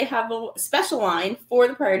where they have a special line for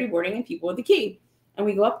the priority boarding and people with the key. And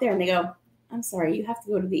we go up there and they go, I'm sorry, you have to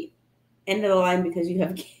go to the end of the line because you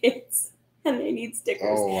have kids and they need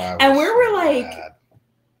stickers. Oh, wow. And we're like,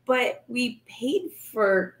 but we paid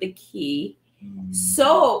for the key.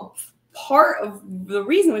 So part of the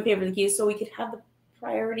reason we paid for the key is so we could have the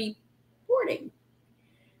priority boarding.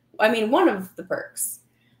 I mean, one of the perks.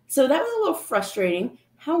 So that was a little frustrating.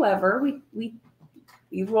 However, we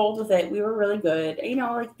rolled with it. We were really good. You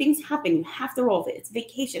know, like things happen. You have to roll with it. It's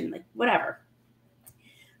vacation, like whatever.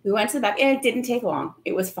 We went to the back and it didn't take long.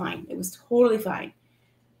 It was fine. It was totally fine.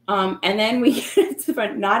 And then we get to the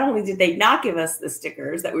front. Not only did they not give us the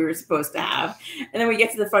stickers that we were supposed to have, and then we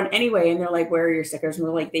get to the front anyway, and they're like, where are your stickers? And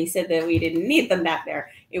we're like, they said that we didn't need them back there.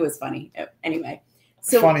 It was funny. Anyway.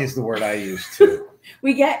 So funny is the word I use too.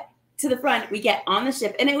 We get to the front, we get on the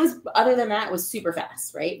ship, and it was, other than that, it was super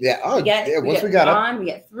fast, right? Yeah. Oh, once we got on, we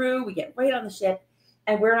get through, we get right on the ship,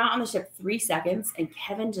 and we're not on the ship 3 seconds, and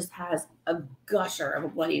Kevin just has a gusher of a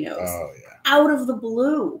bloody nose. Oh, yeah. Out of the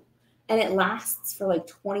blue. And it lasts for like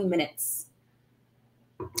 20 minutes.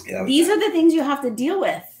 Yeah, these are the things you have to deal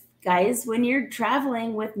with, guys, when you're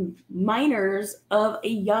traveling with minors of a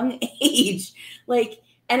young age. Like,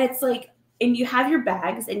 and it's like, and you have your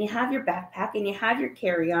bags and you have your backpack and you have your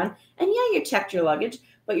carry-on, and yeah, you checked your luggage,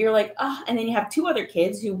 but you're like, oh, and then you have 2 other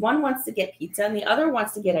kids who, one wants to get pizza and the other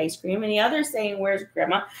wants to get ice cream, and the other saying, where's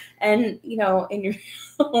grandma? And, you know, and you're,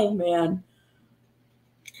 oh man.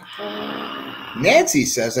 Nancy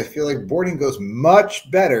says, I feel like boarding goes much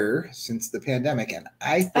better since the pandemic, and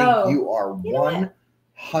I think you are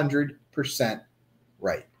 100%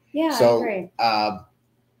 right. Yeah, so, I agree.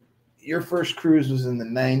 Your first cruise was in the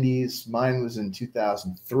 90s. Mine was in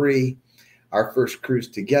 2003. Our first cruise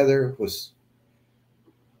together was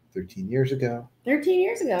 13 years ago. 13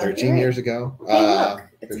 years ago. 13 years ago. Hey, look,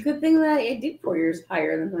 it's a good thing that I did 4 years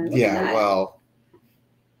higher than mine. Yeah, well.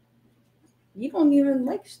 You don't even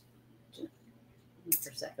like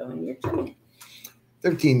Prosecco in your drink.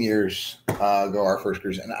 13 years ago, our first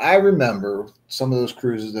cruise. And I remember some of those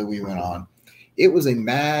cruises that we went on. It was a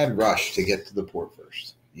mad rush to get to the port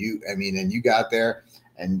first. And you got there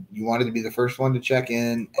and you wanted to be the first one to check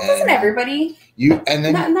in. Well, wasn't everybody?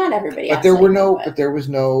 Not everybody. But there was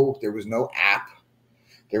no app.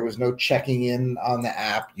 There was no checking in on the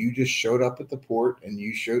app. You just showed up at the port and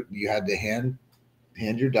you had to hand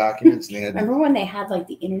your documents. And remember when they had like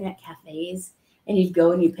the internet cafes and you'd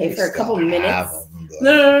go and you pay for a couple of minutes?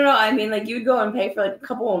 No. I mean, like you'd go and pay for like a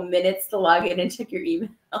couple of minutes to log in and check your email.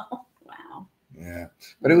 Wow. Yeah,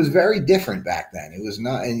 but it was very different back then. It was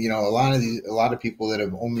not, and a lot of people that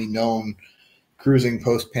have only known cruising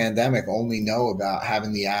post pandemic only know about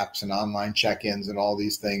having the apps and online check-ins and all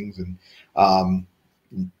these things, and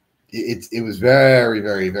it was very,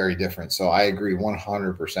 very, very different. So I agree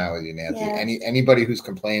 100% with you, Nancy. Yeah. Anybody who's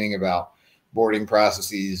complaining about boarding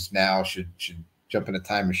processes now should jump in a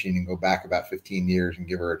time machine and go back about 15 years and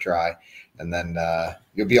give her a try. And then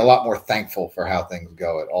you'll be a lot more thankful for how things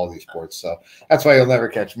go at all these sports. So that's why you'll never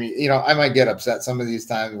catch me. You know, I might get upset some of these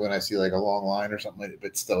times when I see like a long line or something like that,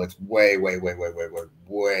 but still it's way better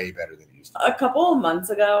than it used to be. A couple of months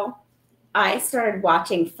ago, I started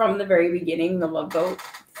watching from the very beginning the Love Boat.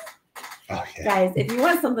 Oh, yeah. Guys, if you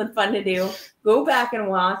want something fun to do, go back and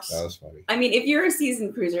watch. That was funny. I mean, if you're a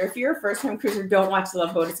seasoned cruiser, if you're a first-time cruiser, don't watch the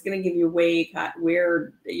Love Boat. It's going to give you way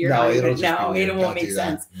weird. It won't make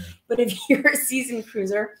sense. Yeah. But if you're a seasoned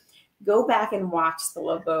cruiser, go back and watch the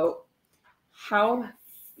Love Boat. How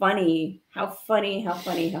funny to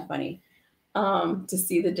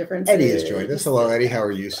see the difference. Eddie has joined us. Hello, Eddie. How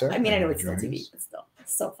are you, sir? I mean, I know it's still TV, but still,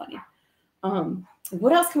 it's so funny.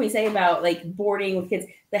 What else can we say about like boarding with kids?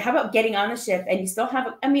 How about getting on the ship and you still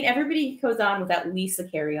have, I mean, everybody goes on with at least a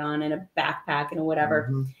carry-on and a backpack and whatever.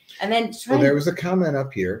 Mm-hmm. And then there was a comment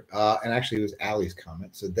up here, and actually it was Allie's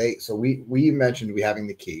comment. So we mentioned we having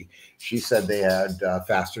the key. She said they had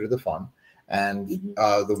faster to the fun. And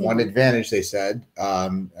the one advantage they said,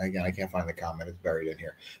 again, I can't find the comment, it's buried in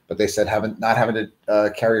here, but they said not having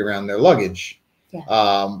to carry around their luggage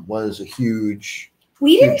was a huge.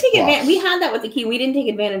 We didn't take advantage. We had that with the key. We didn't take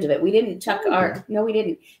advantage of it. We didn't check No, we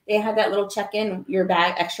didn't. They had that little check-in, your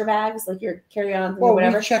bag, extra bags, like your carry-ons or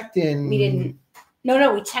whatever. We checked in. We didn't.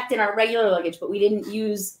 No, we checked in our regular luggage, but we didn't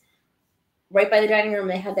use right by the dining room.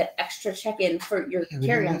 They had that extra check-in for your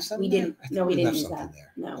carry-ons. We didn't. No, we didn't use that.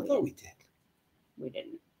 No, I thought we did. We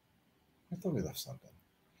didn't. I thought we left something.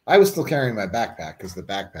 I was still carrying my backpack because the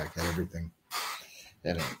backpack had everything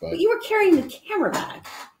in it. But you were carrying the camera bag.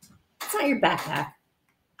 It's not your backpack.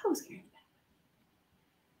 I was carrying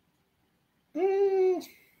that.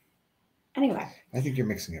 Anyway. I think you're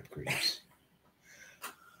mixing up cruises.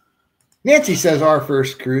 Nancy says, our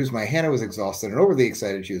first cruise, my Hannah was exhausted and overly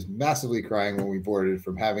excited. She was massively crying when we boarded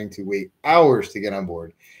from having to wait hours to get on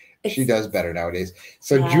board. She does better nowadays.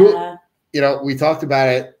 So, Jewel, you know, we talked about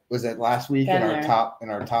it. Was it last week in our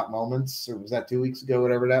top moments, or was that 2 weeks ago?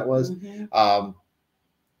 Whatever that was. Mm-hmm.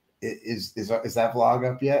 Is that vlog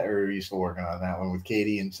up yet, or are you still working on that one with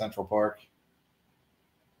Katie in Central Park?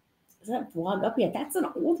 Is that vlog up yet? That's an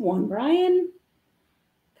old one, Brian.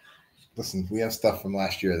 Listen, we have stuff from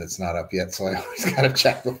last year that's not up yet, so I always got to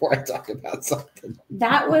check before I talk about something.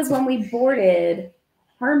 That was when we boarded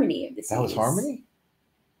Harmony of the Seas. That was Harmony?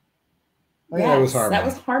 Oh, yes, yeah, that was Harmony. That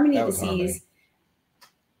was Harmony of the Seas,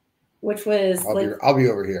 which was I'll be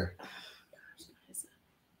over here.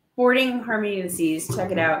 Boarding Harmony of the Seas.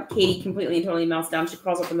 Check it out. Katie completely and totally melts down. She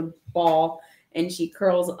crawls up in the ball and she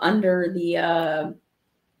curls under the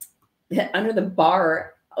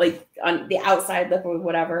bar, like on the outside lip or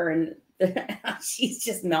whatever, and she's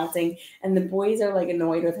just melting. And the boys are like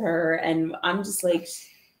annoyed with her, and I'm just like,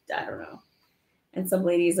 I don't know. And some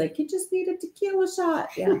lady's like, you just need a tequila shot.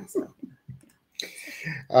 Yeah. So.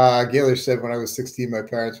 Gaylor said, when I was 16, my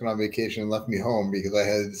parents went on vacation and left me home because I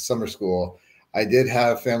had summer school. I did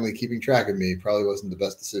have family keeping track of me. Probably wasn't the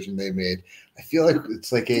best decision they made. I feel like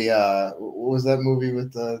it's like a, what was that movie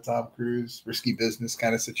with Tom Cruise? Risky Business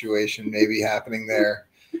kind of situation maybe happening there.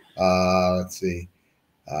 Let's see.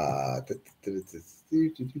 Let's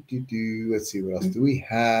see, what else do we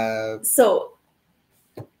have? So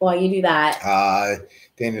while you do that.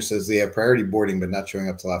 Daniel says they have priority boarding, but not showing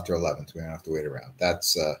up till after 11, so we don't have to wait around.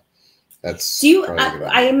 That's do you,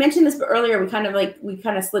 I mentioned this earlier. We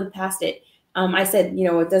kind of slid past it. I said, you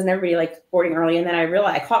know, doesn't everybody like boarding early? And then I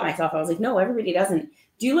realized, I caught myself. I was like, no, everybody doesn't.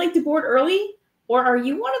 Do you like to board early? Or are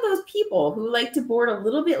you one of those people who like to board a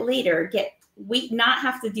little bit later, not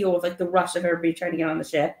have to deal with like the rush of everybody trying to get on the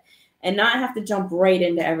ship and not have to jump right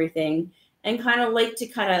into everything and kind of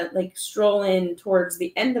like stroll in towards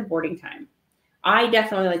the end of boarding time? I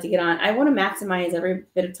definitely like to get on. I want to maximize every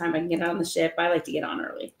bit of time I can get on the ship. I like to get on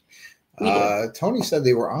early. Tony said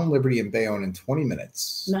they were on Liberty and Bayonne in 20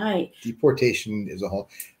 minutes. Nice. Deportation is a whole.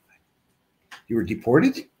 You were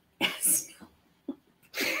deported? Yes.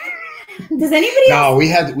 Does anybody else? No, we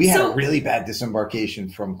had a really bad disembarkation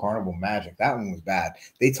from Carnival Magic. That one was bad.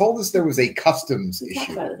 They told us there was a customs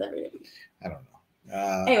issue. I don't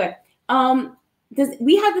know. Anyway,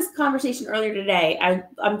 we had this conversation earlier today.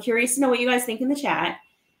 I'm curious to know what you guys think in the chat.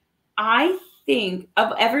 I think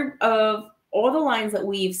of all the lines that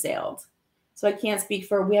we've sailed. So I can't speak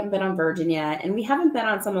for, we haven't been on Virgin yet. And we haven't been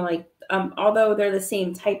on someone like, although they're the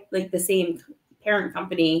same type, like the same parent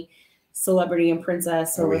company, Celebrity and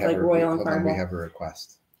Princess, or with like Royal and Carnival. We have a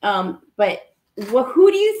request. But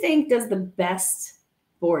who do you think does the best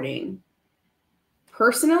boarding?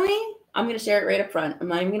 Personally, I'm going to share it right up front. I'm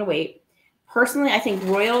not even going to wait. Personally, I think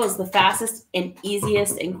Royal is the fastest and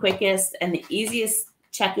easiest and quickest and the easiest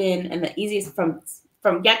check-in and the easiest from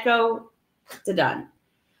get-go to done.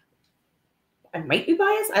 I might be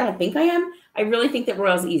biased. I don't think I am. I really think that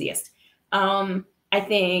Royal's the easiest. I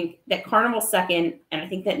think that Carnival's second, and I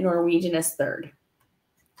think that Norwegian is third.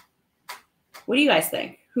 What do you guys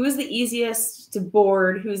think? Who's the easiest to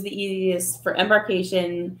board? Who's the easiest for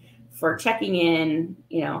embarkation, for checking in?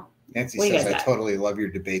 You know, Nancy says, I totally love your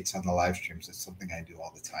debates on the live streams. It's something I do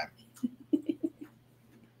all the time.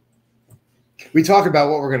 We talk about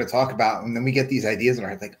what we're going to talk about, and then we get these ideas and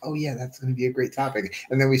we're like, oh, yeah, that's going to be a great topic.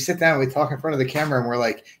 And then we sit down and we talk in front of the camera and we're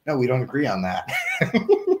like, no, we don't agree on that.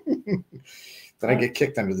 Then I get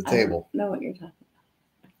kicked under the table. I don't know what you're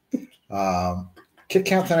talking about. Kick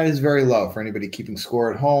count tonight is very low for anybody keeping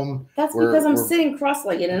score at home. That's because I'm sitting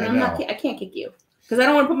cross-legged and I can't kick you because I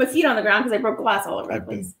don't want to put my feet on the ground because I broke glass all over the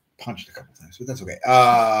place. Been punched a couple times, but that's okay.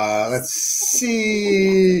 Let's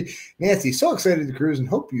see. Nancy, so excited to cruise and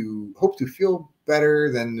hope to feel better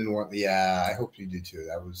than in New. Yeah, I hope you do too.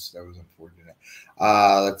 That was unfortunate.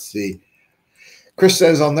 Let's see. Chris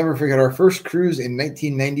says, I'll never forget our first cruise in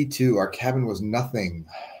 1992. Our cabin was nothing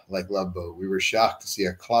like Love Boat. We were shocked to see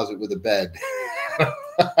a closet with a bed.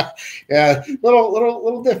 Yeah,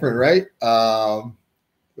 little different, right?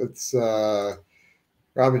 Let's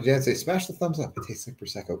Robin Jan say, smash the thumbs up. It tastes like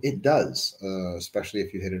Prosecco. It does, especially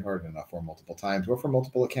if you hit it hard enough or multiple times or for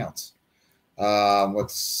multiple accounts.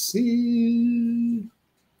 Let's see.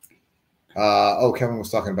 Kevin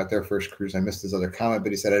was talking about their first cruise. I missed his other comment,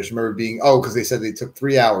 but he said, I just remember being, because they said they took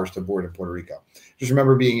 3 hours to board in Puerto Rico. Just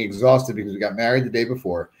remember being exhausted because we got married the day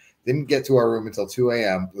before. Didn't get to our room until 2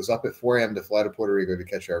 a.m. Was up at 4 a.m. to fly to Puerto Rico to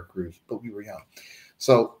catch our cruise, but we were young.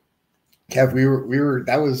 So, Kev, we were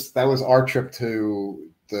that was our trip to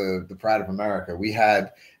the Pride of America. We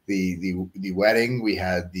had the wedding, we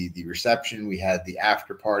had the reception, we had the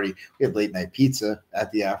after party, we had late night pizza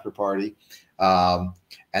at the after party, and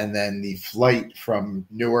then the flight from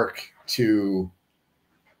Newark to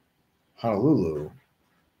Honolulu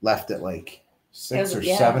left at like 6 or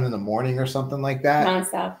 7 in the morning or something like that.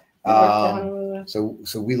 Nonstop. So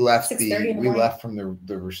we left left from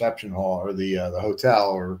the reception hall or the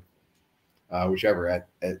hotel or whichever at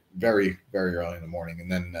very, very early in the morning.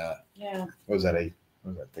 And then was that like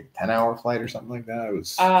a 10-hour flight or something like that? It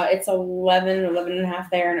was it's 11 and a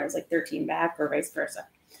half there, and it was like 13 back or vice versa.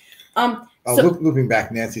 Looping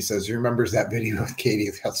back, Nancy says she remembers that video with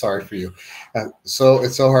Katie. Sorry for you. So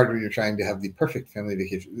it's so hard when you're trying to have the perfect family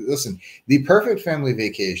vacation. Listen, the perfect family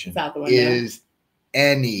vacation is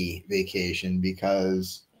any vacation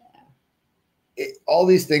because all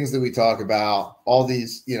these things that we talk about, all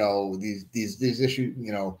these, these issues,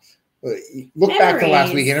 look back to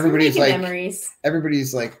last week and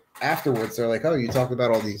everybody's like afterwards, they're like, oh, you talked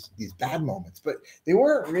about all these bad moments, but they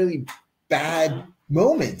weren't really bad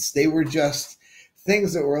moments. They were just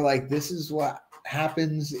things that were like, this is what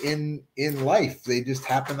happens in life. They just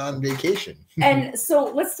happen on vacation. And so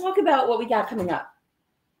let's talk about what we got coming up.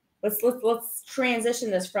 Let's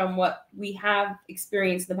transition this from what we have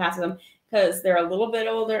experienced in the past of them, because they're a little bit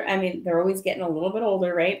older. I mean, they're always getting a little bit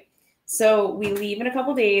older, right? So we leave in a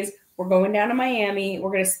couple days. We're going down to Miami.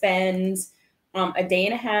 We're going to spend a day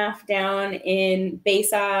and a half down in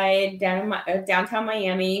Bayside, down in downtown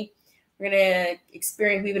Miami. We're going to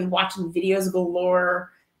experience, we've been watching videos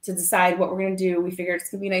galore to decide what we're going to do. We figured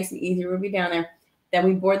it's going to be nice and easy. We'll be down there. Then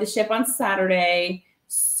we board the ship on Saturday.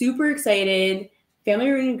 Super excited.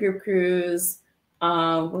 Family reunion group cruise.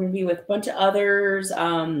 We're going to be with a bunch of others.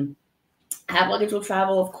 Have Luggage will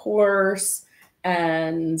travel, of course.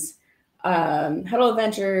 And Huddle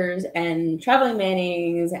Adventures and Traveling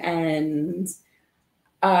Mannings and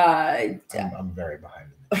I'm very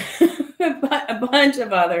behind a bunch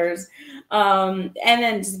of others. And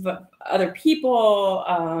then just other people.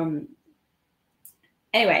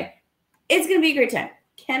 Anyway, it's going to be a great time.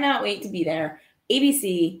 Cannot wait to be there.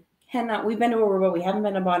 ABC, we've been to Aruba. We haven't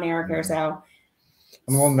been to Bonaire Carousel.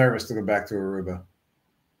 I'm a little nervous to go back to Aruba.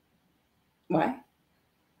 Why?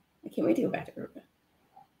 I can't wait to go back to Aruba.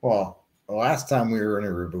 Well, the last time we were in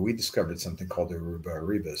Aruba, we discovered something called Aruba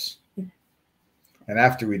Arribas. And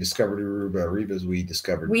after we discovered Aruba Arribas,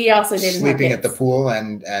 we also did sleeping at the pool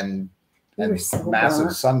and so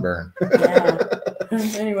massive sunburn. Yeah.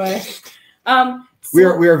 Anyway, we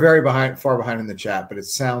are very far behind in the chat, but it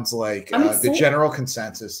sounds like the general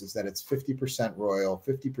consensus is that it's 50% Royal,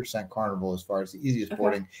 50% Carnival as far as the easiest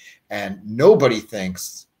boarding, and nobody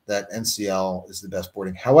thinks that NCL is the best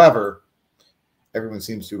boarding. However, everyone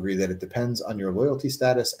seems to agree that it depends on your loyalty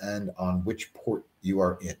status and on which port you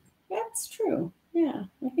are in. That's true. Yeah,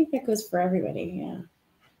 I think that goes for everybody. Yeah.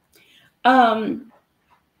 I'm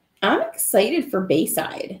excited for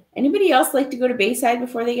Bayside. Anybody else like to go to Bayside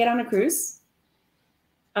before they get on a cruise?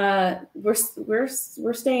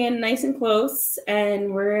 We're staying nice and close,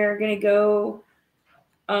 and we're gonna go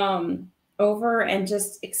over and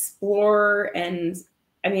just explore. And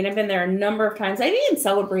I mean, I've been there a number of times. I've even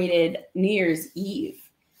celebrated New Year's Eve,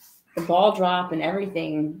 the ball drop and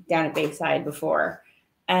everything down at Bayside before,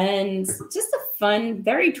 and just a fun,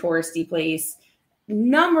 very touristy place.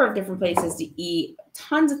 Number of different places to eat,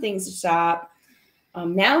 tons of things to shop.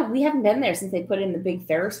 Now we haven't been there since they put in the big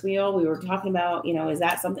Ferris wheel. We were talking about, is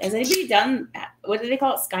that something? Has anybody done? What do they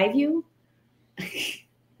call it? Skyview?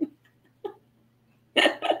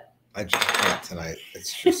 I just can't tonight.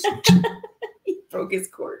 It's just He broke his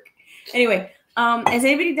cork. Anyway, has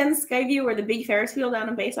anybody done the Skyview or the big Ferris wheel down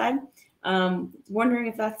in Bayside? Wondering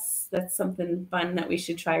if that's something fun that we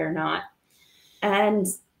should try or not.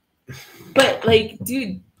 But like,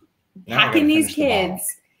 dude, packing these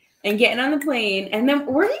kids and getting on the plane, and then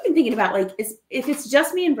we're even thinking about like, if it's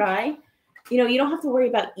just me and Bri, you don't have to worry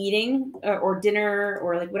about eating or dinner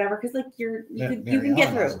or like whatever, because like you can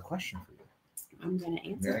get through. Has a question for you. I'm gonna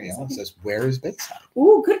answer. Mary Ellen says, "Where is Bayside?"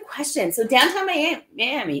 Ooh, good question. So downtown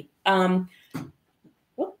Miami.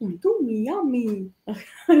 What yummy? I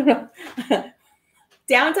don't know.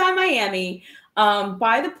 Downtown Miami,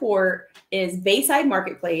 by the port is Bayside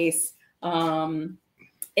Marketplace.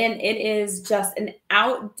 And it is just an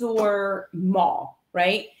outdoor mall,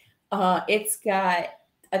 right? It's got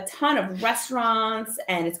a ton of restaurants,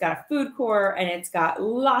 and it's got a food court, and it's got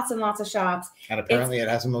lots and lots of shops. And apparently it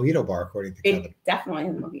has a mojito bar, according to Kevin. It definitely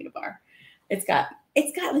has a mojito bar. It's got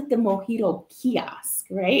like the mojito kiosk,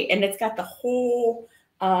 right? And it's got the whole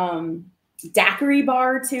daiquiri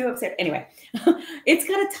bar too. Anyway, it's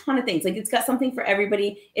got a ton of things. Like, it's got something for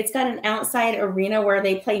everybody. It's got an outside arena where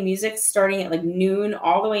they play music starting at like noon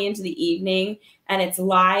all the way into the evening, and it's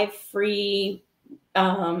live, free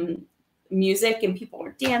music, and people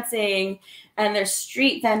are dancing, and there's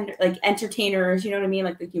street vendor, like entertainers, you know what I mean,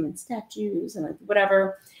 like the human statues and like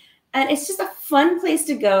whatever. And it's just a fun place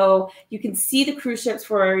to go. You can see the cruise ships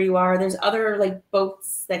wherever you are. There's other like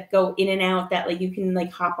boats that go in and out that like you can like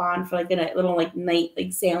hop on for like a little like night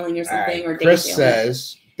like sailing or something. Or day Chris sailing.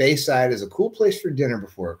 Says Bayside is a cool place for dinner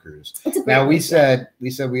before a cruise. Now we said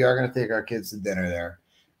we are going to take our kids to dinner there.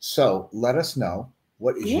 So let us know,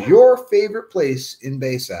 what is your favorite place in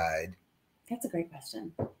Bayside? That's a great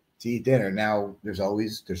question. To eat dinner. Now there's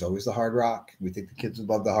always the Hard Rock. We think the kids would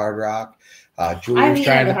love the Hard Rock. Julie was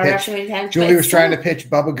trying to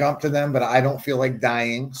pitch Bubba Gump to them, but I don't feel like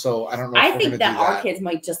dying, so I don't know. I think that our kids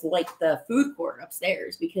might just like the food court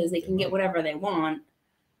upstairs because they can get whatever they want,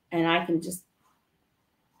 and I can just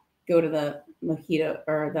go to the mojito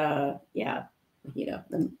or the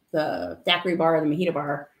daiquiri bar or the mojito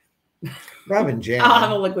bar. Robin Jan. I'll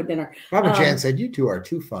have a liquid dinner. Robin Jan said, "You two are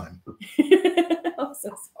too fun." I'm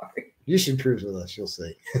so sorry. You should cruise with us. You'll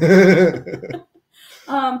see.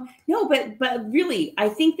 No, but really, I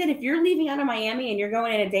think that if you're leaving out of Miami and you're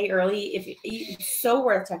going in a day early, it's so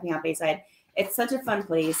worth checking out Bayside. It's such a fun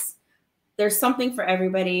place. There's something for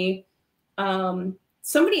everybody.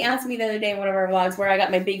 Somebody asked me the other day in one of our vlogs where I got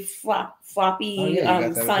my big floppy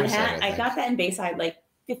sun hat. I got that in Bayside like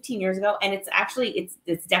 15 years ago, and it's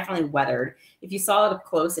definitely weathered. If you saw it up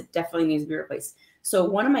close, it definitely needs to be replaced. So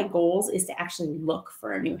one of my goals is to actually look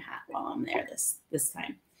for a new hat while I'm there this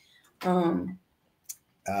time.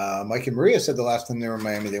 Mike and Maria said the last time they were in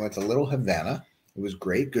Miami, they went to Little Havana. It was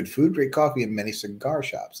great, good food, great coffee, and many cigar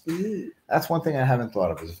shops. That's one thing I haven't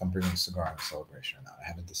thought of, is if I'm bringing a cigar in a celebration or not. I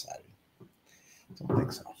haven't decided. I don't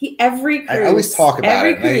think so. Every cruise, I always talk about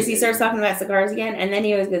every cruise, he starts talking about cigars again, and then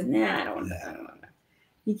he always goes, "Nah, I don't want that."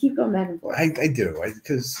 You keep going back and forth. I do,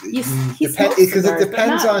 because it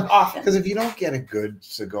depends on, because if you don't get a good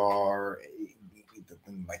cigar,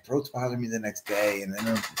 my throat's bothering me the next day, and then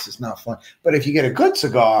it's just not fun. But if you get a good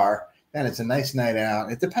cigar, then it's a nice night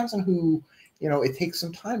out. It depends on who, it takes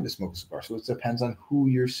some time to smoke a cigar. So it depends on who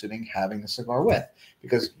you're sitting having a cigar with,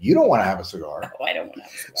 because you don't want to have a cigar. Oh, I don't want to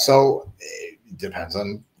have a cigar. So it depends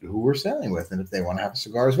on who we're sailing with and if they want to have a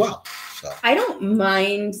cigar as well. So I don't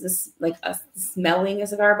mind this, like smelling a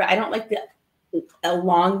cigar, but I don't like the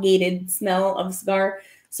elongated smell of a cigar.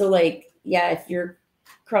 So like, if you're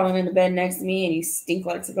crawling into bed next to me and you stink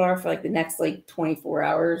like a cigar for like the next like 24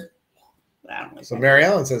 hours, I don't like so that. Mary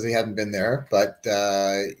Ellen says he hadn't been there, but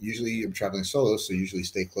usually I'm traveling solo, so usually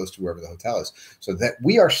stay close to wherever the hotel is. So that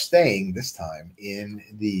we are staying this time in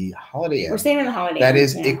the Holiday Inn. We're staying in the Holiday Inn. That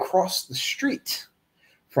is across the street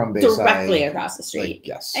from Bayside. Directly across the street. Like,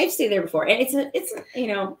 yes. I've stayed there before. And it's you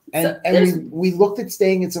know. And we looked at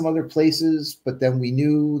staying in some other places, but then we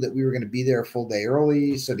knew that we were going to be there a full day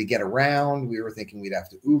early. So to get around, we were thinking we'd have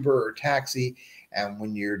to Uber or taxi. And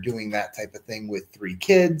when you're doing that type of thing with 3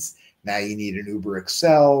 kids, now you need an Uber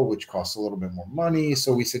XL, which costs a little bit more money.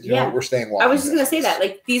 So we said, you know what, we're staying walking. I was just going to say that.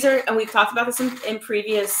 Like, these are, and we've talked about this in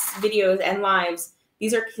previous videos and lives.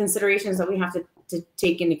 These are considerations that we have to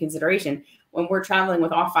take into consideration when we're traveling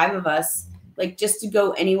with all 5 of us, like just to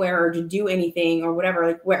go anywhere or to do anything or whatever,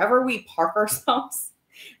 like wherever we park ourselves,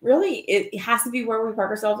 really, it has to be where we park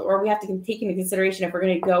ourselves, or we have to take into consideration if we're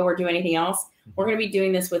going to go or do anything else. We're going to be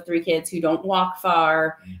doing this with 3 kids who don't walk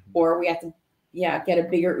far, or we have to, get a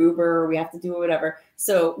bigger Uber, or we have to do whatever.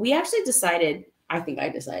 So we actually decided, I think I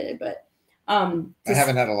decided, but I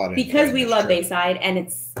haven't had a lot of, because we love Bayside and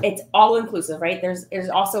it's all inclusive, right? There's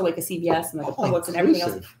also like a CVS and like a Publix and everything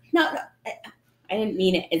else. No, I didn't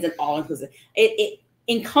mean it isn't all inclusive. It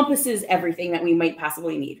encompasses everything that we might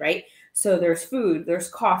possibly need, right? So there's food, there's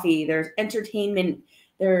coffee, there's entertainment,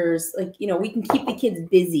 there's like, you know, we can keep the kids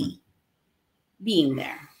busy being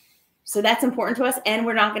there. So that's important to us. And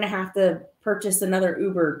we're not going to have to purchase another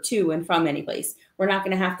Uber to and from any place. We're not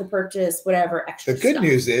going to have to purchase whatever extra The good stuff.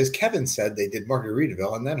 news is Kevin said they did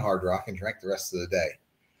Margaritaville and then Hard Rock and drank the rest of the day.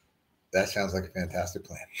 That sounds like a fantastic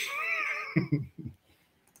plan.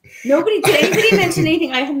 Did anybody mention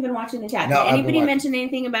anything? I haven't been watching the chat. No, did anybody mention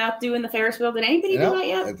anything about doing the Ferris wheel? Did anybody do that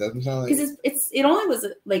yet? It doesn't sound like because it only was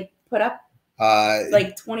like put up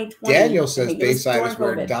like 2020. Daniel says Bayside is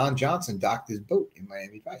where Don Johnson docked his boat in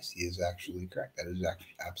Miami Vice. He is actually correct. That is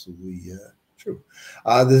absolutely true.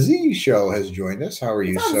 The Z Show has joined us. How are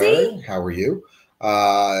you, sir? Z? How are you?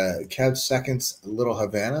 Kev Seconds, Little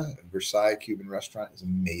Havana, Versailles Cuban restaurant is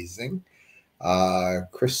amazing.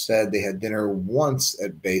 Chris said they had dinner once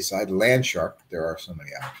at Bayside. Land Shark. There are so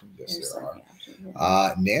many options. Yes, there are.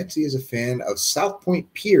 Nancy is a fan of South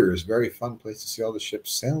Point Piers. Very fun place to see all the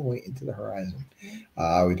ships sail away into the horizon.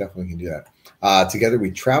 We definitely can do that. Together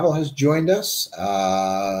We Travel has joined us.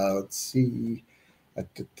 Let's see.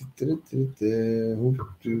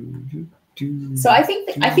 So I think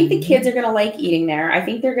the kids are gonna like eating there. I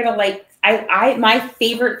think they're gonna like. My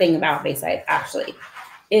favorite thing about Bayside actually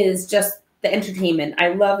is just the entertainment. I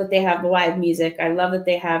love that they have the live music. I love that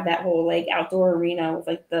they have that whole like outdoor arena with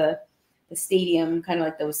like the stadium, kind of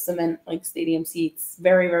like those cement like stadium seats.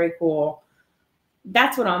 Very, very cool.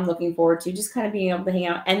 That's what I'm looking forward to. Just kind of being able to hang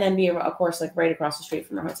out and then be able, of course, like right across the street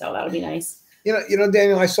from our hotel. That would be nice. You know,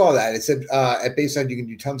 Daniel, I saw that. It said at Bayside you can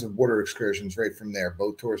do tons of water excursions right from there,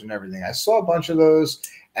 boat tours and everything. I saw a bunch of those.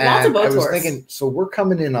 And lots of boat tours. I was thinking, so we're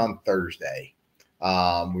coming in on Thursday. We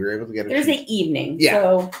were able to get Thursday evening.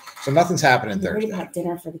 Yeah. So nothing's happening Thursday. We're going to have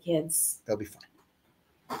dinner for the kids. They'll be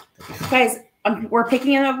fine. Guys, we're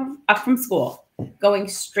picking them up from school, going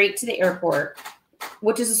straight to the airport,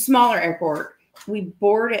 which is a smaller airport. We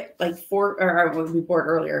board at like we board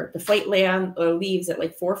earlier. The flight leaves at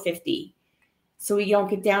like 4:50. So we don't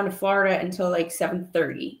get down to Florida until like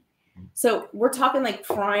 7:30. So we're talking like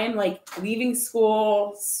prime, like leaving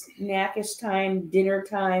school, snackish time, dinner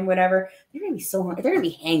time, whatever. They're gonna be so hungry. They're gonna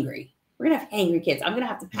be hangry. We're gonna have hangry kids. I'm gonna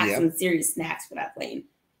have to pack some serious snacks for that plane.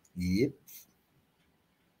 Yep.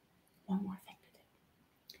 One more thing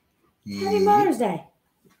to do. Happy Mother's Day.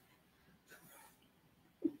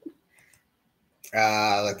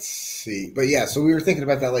 Let's see. But yeah, so we were thinking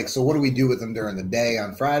about that. Like, so what do we do with them during the day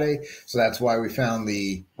on Friday? So that's why we found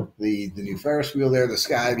the new Ferris wheel there, the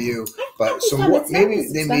Sky View. But so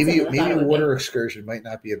maybe a water excursion might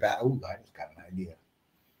not be a bad. Oh, I just got an idea.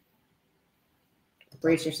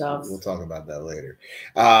 Brace yourselves. We'll talk about that later.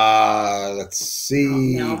 Let's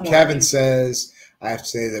see. Kevin says, I have to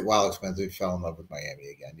say that while expensive, fell in love with Miami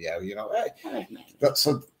again. Yeah, you know. I like Miami.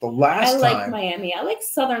 So the last time. I like Miami. I like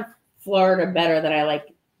Southern Florida better than I like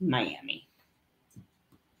Miami.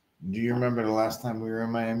 Do you remember the last time we were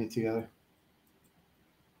in Miami together?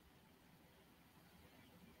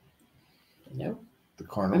 No. The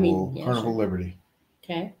Carnival, Carnival Liberty.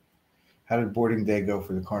 Okay. How did boarding day go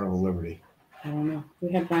for the Carnival Liberty? I don't know.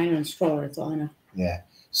 We had Brian and stroller. That's all I know. Yeah.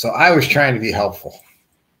 So I was trying to be helpful.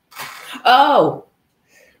 Oh.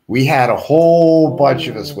 We had a whole bunch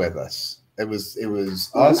of us with us. It was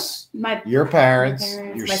us, your parents,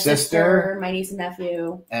 your my sister, my niece and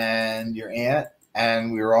nephew, and your aunt,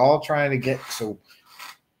 and we were all trying to get. So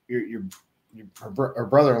her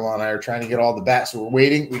brother-in-law and I are trying to get all the bags. So we're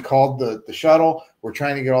waiting. We called the shuttle. We're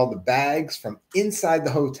trying to get all the bags from inside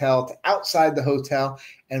the hotel to outside the hotel.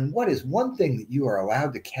 And what is one thing that you are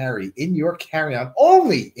allowed to carry in your carry-on,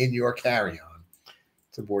 only in your carry-on,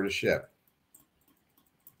 to board a ship?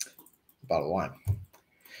 A bottle of wine.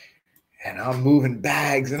 And I'm moving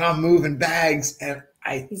bags and I'm moving bags. And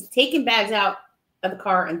he's taking bags out of the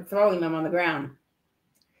car and throwing them on the ground.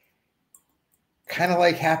 Kind of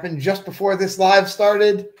like happened just before this live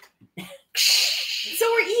started. So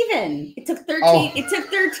we're even. It took 13. It took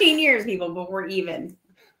 13 years, people, but we're even.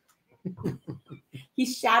 He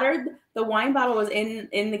shattered the wine bottle was in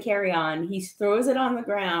the carry-on. He throws it on the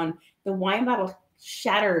ground. The wine bottle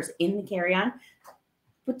shatters in the carry-on,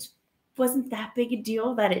 which wasn't that big a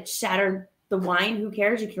deal that it shattered the wine. Who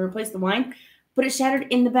cares? You can replace the wine, but it shattered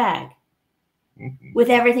in the bag with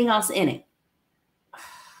everything else in it.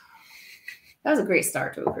 That was a great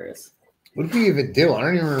start to a cruise. What did we even do? I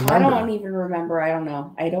don't even remember. I don't even remember. I don't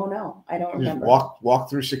know. I don't remember. Walk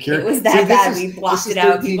through security. It was that bad. We blocked it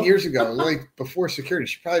out. 13 years ago, like before security.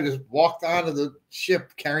 She probably just walked onto the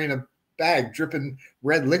ship carrying a bag dripping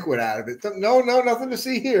red liquid out of it. No, nothing to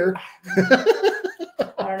see here. I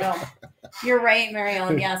don't know. You're right, Mary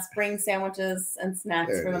Ellen. Yes, bring sandwiches and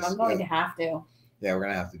snacks for them. I'm going to have to. Yeah, we're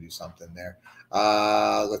going to have to do something there.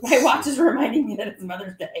 My watch is reminding me that it's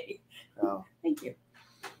Mother's Day. Oh. Thank you.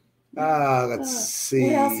 Let's see.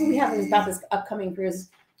 What else do we have about this upcoming cruise?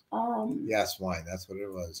 Yes, wine. That's what it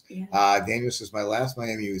was. Yeah. Daniel says, my last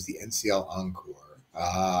Miami was the NCL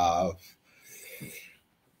Encore.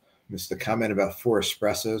 Missed the comment about 4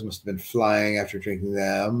 espressos. Must have been flying after drinking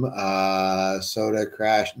them. Soda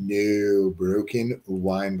crashed. No. Broken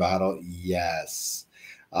wine bottle. Yes.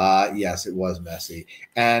 Yes, it was messy.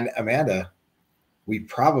 And Amanda, we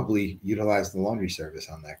probably utilized the laundry service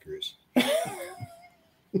on that cruise.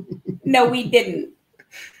 No, we didn't.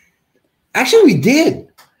 Actually, we did.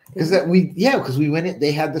 Because we went in.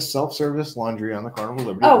 They had the self-service laundry on the Carnival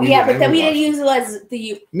Liberty. Oh, yeah, but then we didn't utilize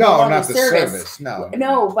the not the service.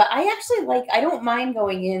 No, but I actually I don't mind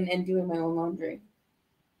going in and doing my own laundry.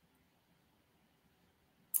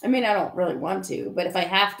 I mean, I don't really want to, but if I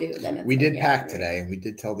have to, then it's we did pack today, and we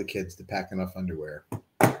did tell the kids to pack enough underwear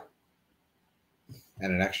and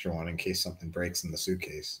an extra one in case something breaks in the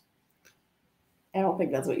suitcase. I don't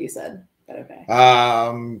think that's what you said, but okay.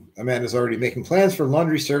 Amanda's already making plans for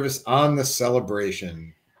laundry service on the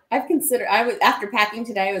Celebration. After packing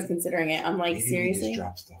today, I was considering it. I'm like, maybe seriously? Just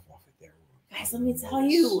drop stuff off at there. Guys, let me tell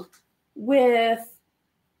you, with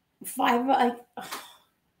 5,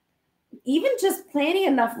 even just planning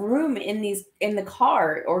enough room in the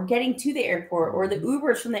car or getting to the airport or the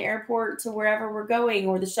Ubers from the airport to wherever we're going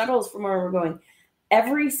or the shuttles from where we're going,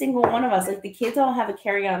 every single one of us, like the kids all have a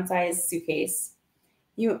carry-on size suitcase.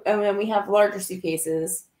 And then we have larger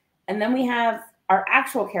suitcases, and then we have our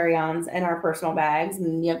actual carry-ons and our personal bags, and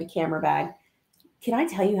then you have the camera bag. Can I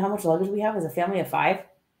tell you how much luggage we have as a family of 5? I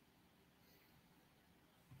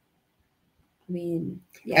mean,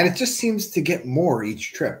 yeah. And it just seems to get more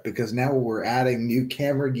each trip because now we're adding new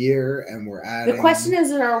camera gear and we're adding. The question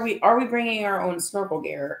is, are we bringing our own snorkel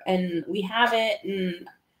gear? And we have it, and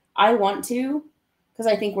I want to, because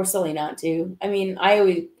I think we're silly not to. I mean, I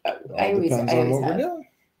always depends on what we're doing.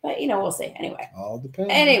 But we'll see. Anyway. All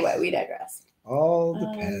depends. Anyway, we digress. All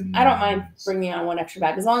depends. I don't mind bringing on one extra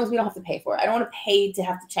bag as long as we don't have to pay for it. I don't want to pay to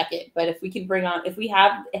have to check it, but if we can if we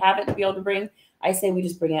have it to be able to bring, I say we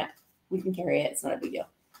just bring it. We can carry it. It's not a big deal.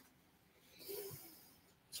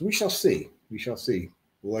 So we shall see.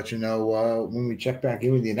 We'll let you know when we check back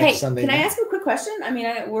in with you next Sunday. Can I ask a quick question? I mean,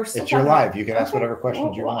 we're still. It's your live. You can ask whatever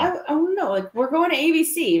questions you want. I don't know. Like, we're going to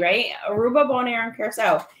ABC, right? Aruba, Bonaire, and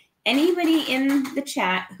Curacao. Anybody in the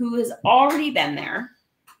chat who has already been there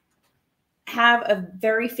have a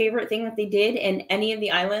very favorite thing that they did in any of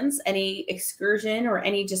the islands, any excursion or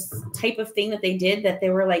any just type of thing that they did that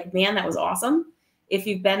they were like, man, that was awesome. If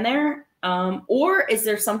you've been there, or is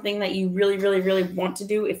there something that you really, really, really want to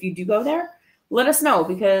do if you do go there? Let us know,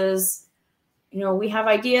 because, we have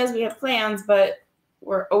ideas, we have plans, but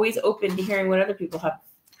we're always open to hearing what other people have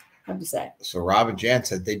to say. So Rob and Jan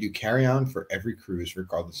said they do carry on for every cruise,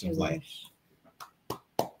 regardless of length.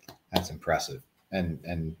 That's impressive.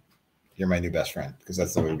 And you're my new best friend, because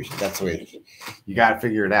that's the way you got to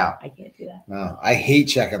figure it out. I can't do that. No, I hate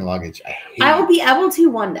checking luggage. I will be able to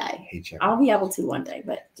one day. I hate checking. I'll be able to one day,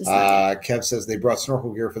 but just Kev says they brought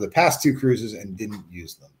snorkel gear for the past 2 cruises and didn't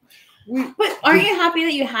use them. But aren't you happy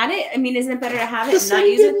that you had it? I mean, isn't it better to have it and not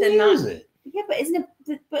use it than not use it? Yeah, but isn't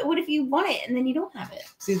it? But what if you want it and then you don't have it?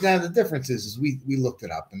 See, now the difference is we looked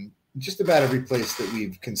it up, and just about every place that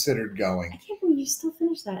we've considered going. I can't believe you still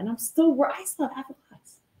finished that, and I still have half a glass.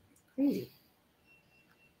 It's crazy.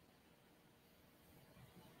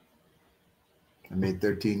 I made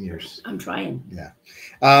 13 years. I'm trying. Yeah.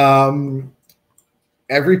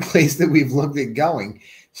 Every place that we've looked at going,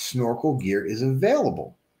 snorkel gear is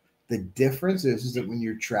available. The difference is that when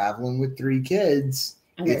you're traveling with 3 kids,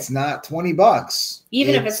 It's not $20.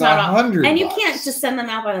 Even if it's not $100. And you can't just send them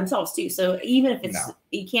out by themselves too. So even if it's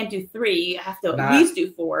you can't do 3, you have to at least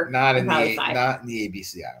do 4. Not in the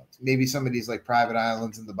ABC Islands. Maybe some of these like private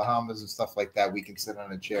islands in the Bahamas and stuff like that. We can sit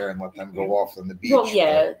on a chair and let them go off on the beach. Well,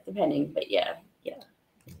 yeah, depending, but yeah.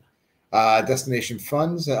 Destination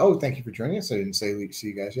funds. Thank you for joining us. I didn't say we see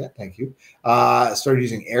you guys yet. Thank you. Started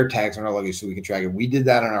using air tags on our luggage so we can track it. We did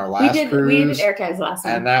that on our last cruise. We did air tags last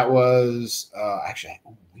time. And that was actually,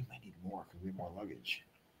 we might need more because we have more luggage.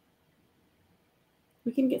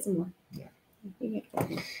 We can get some more. Yeah.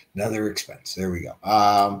 Another expense. There we go.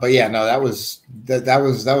 But yeah, no, that was.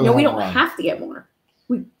 No, we don't have to get more.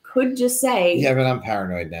 We could just say. Yeah, but I'm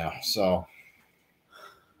paranoid now, so.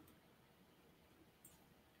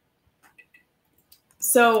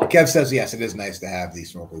 So Kev says yes, it is nice to have the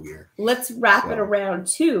snorkel gear. Let's wrap it around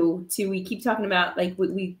to we keep talking about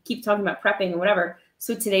we keep talking about prepping and whatever.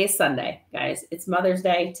 So today is Sunday, guys. It's Mother's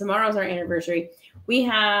Day. Tomorrow's our anniversary. We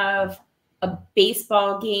have a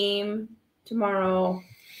baseball game tomorrow.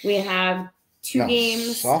 We have 2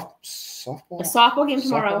 games. Softball. A softball game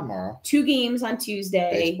tomorrow. 2 games on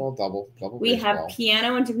Tuesday. Baseball, double. We baseball. have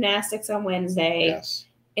piano and gymnastics on Wednesday. Yes.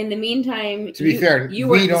 In the meantime, to be fair,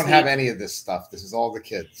 we don't have any of this stuff. This is all the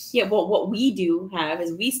kids. Yeah, well, what we do have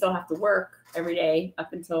is we still have to work every day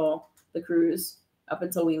up until the cruise, up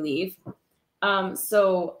until we leave.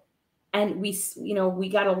 So, and we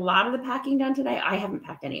got a lot of the packing done today. I haven't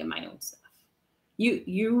packed any of my own stuff.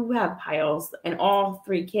 You have piles, and all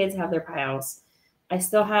 3 kids have their piles. I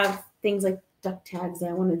still have things like duck tags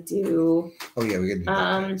that I want to do. Oh yeah, we can do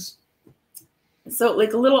duck tags. So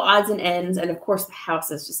like little odds and ends, and of course the house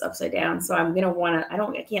is just upside down. So I'm gonna want to.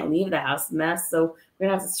 I can't leave the house a mess. So we're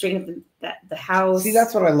gonna have to straighten up the house. See,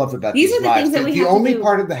 that's what I love about these are the lives. things that we have The only to do.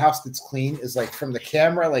 part of the house that's clean is like from the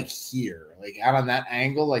camera, like here, like out on that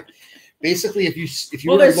angle, like. Basically, if you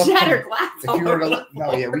there's shattered glass.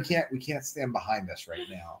 We can't stand behind us right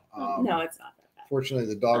now. No, it's not that bad. Fortunately,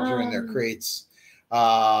 the dogs are in their crates. We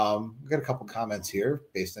got a couple comments here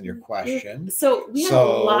based on your question. So we have a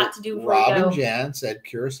lot to do. Robin Jan said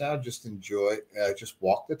Curacao, just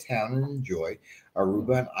walk the town and enjoy.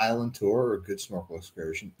 Aruba and island tour or a good snorkel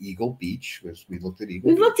excursion. Eagle Beach, which we looked at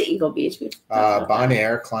Eagle. We've looked at Eagle Beach.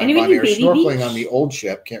 Bonaire, climb Bonaire, snorkeling on the old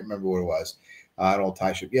ship. Can't remember what it was. An old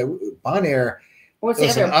Thai ship. Yeah, Bonaire. What's the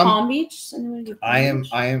other? Palm Beach. I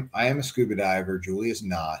am a scuba diver. Julie is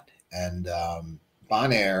not, and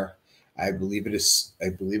Bonaire. I believe is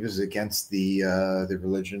against the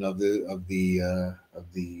religion of the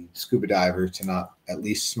scuba diver to not at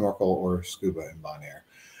least snorkel or scuba in Bonaire.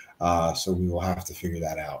 So we will have to figure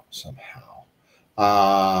that out somehow.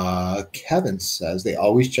 Kevin says they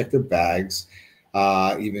always check their bags.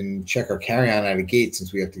 Even check our carry-on at a gate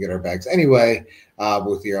since we have to get our bags anyway.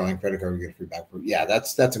 With the airline credit card, we get a free bag. Yeah,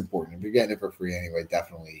 that's important. If you're getting it for free anyway,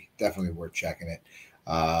 definitely worth checking it.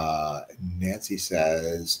 Nancy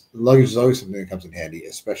says luggage is always something that comes in handy,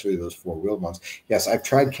 especially those 4-wheeled ones. Yes, I've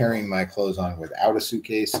tried carrying my clothes on without a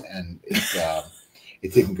suitcase, and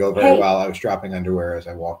it didn't go very well. I was dropping underwear as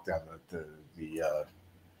I walked down the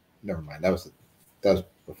never mind. That was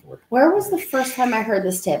before. Where was the first time I heard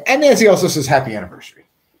this tip? And Nancy also says happy anniversary.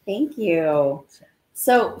 Thank you.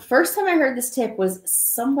 So first time I heard this tip was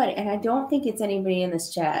somebody, and I don't think it's anybody in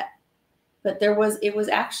this chat, but it was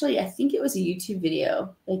actually, I think it was a YouTube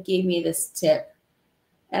video that gave me this tip.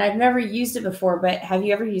 And I've never used it before, but have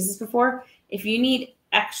you ever used this before? If you need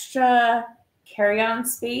extra carry-on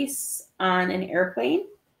space on an airplane,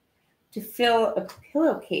 to fill a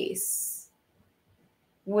pillowcase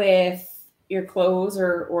with your clothes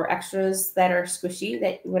or extras that are squishy,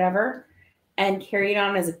 that whatever, and carry it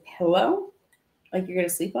on as a pillow, like you're going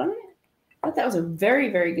to sleep on it. I thought that was a very,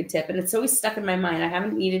 very good tip, and it's always stuck in my mind. I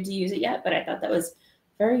haven't needed to use it yet, but I thought that was a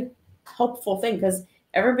very helpful thing because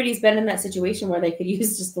everybody's been in that situation where they could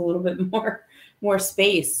use just a little bit more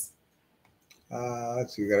space.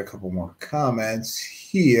 Let's see, we got a couple more comments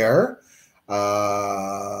here.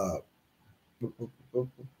 Where'd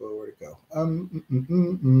it go?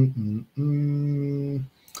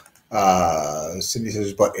 Cindy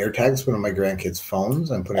says, "Bought air tags put on my grandkids' phones.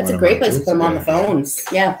 I'm putting." That's a great place to put them on the phones.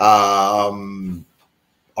 Yeah.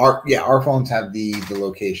 Our phones have the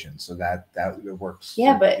location, so that it works.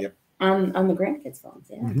 Yeah, but on the grandkids' phones.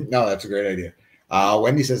 Yeah. Mm-hmm. No, that's a great idea.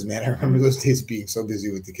 Wendy says, "Man, I remember those days being so busy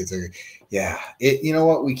with the kids." Yeah, you know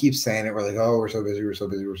what? We keep saying it. We're like, "Oh, we're so busy. We're so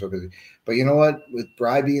busy. We're so busy." But you know what? With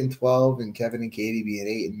Bri being 12 and Kevin and Katie being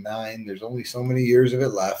 8 and 9, there's only so many years of it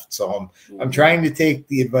left. So I'm trying to take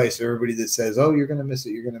the advice of everybody that says, "Oh, you're gonna miss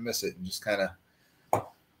it. You're gonna miss it," and just kind of.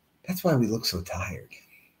 That's why we look so tired.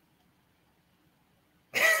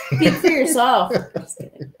 Speak for yourself. Just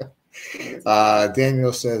kidding.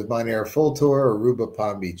 Daniel says Bonaire full tour, Aruba,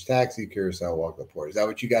 Palm Beach taxi, Curacao walk up port. Is that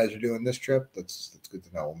what you guys are doing this trip? That's good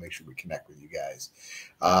to know. We'll make sure we connect with you guys.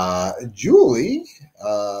 Julie,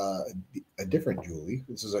 a different Julie.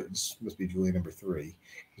 This must be Julie number 3.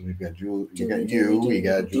 We've got Julie. We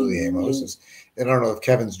got Julie Amos. I don't know if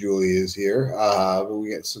Kevin's Julie is here, but we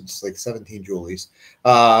get it's like 17 Julies.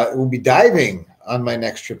 We'll be diving on my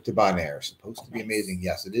next trip to Bonaire. Supposed to be amazing.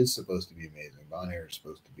 Yes, it is supposed to be amazing. Bonaire is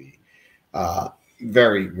supposed to be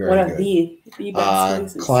very, very one good. Of the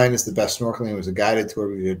best Klein is the best snorkeling. It was a guided tour.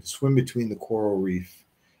 We had to swim between the coral reef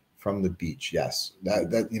from the beach. Yes,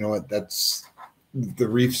 that you know what? That's the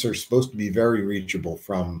reefs are supposed to be very reachable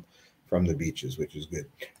from the beaches, which is good.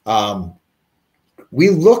 We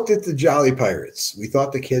looked at the Jolly Pirates. We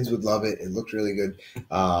thought the kids would love it. It looked really good,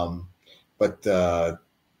 but I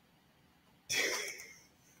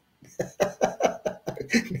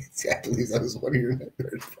believe that was one of your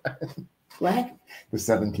nightmares. What? The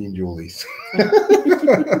 17 Julies.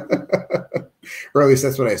 Or at least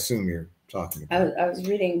that's what I assume you're talking about. I was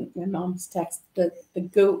reading my mom's text. The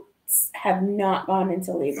goats have not gone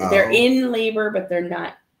into labor. They're in labor, but they're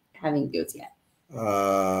not having goats yet.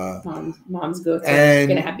 Mom's goats are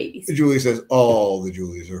going to have babies. Julie says, all the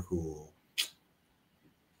Julies are cool.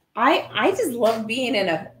 I just love being in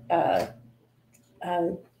a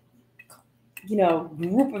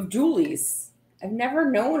group of Julies. I've never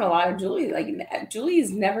known a lot of Julies. Like Julie's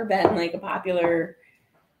never been like a popular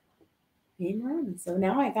name around. So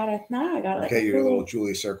now I gotta like okay, your little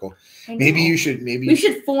Julie circle. We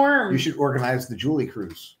should form. You should organize the Julie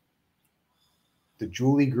cruise. The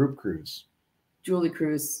Julie group cruise. Julie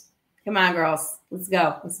cruise. Come on, girls. Let's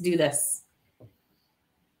go. Let's do this.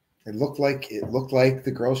 It looked like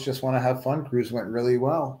the girls just want to have fun. Cruise went really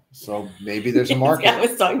well. So maybe there's a market. I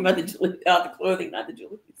was talking about the clothing, not the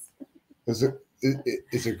Julies.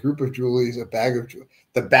 Is a group of Julies, the bag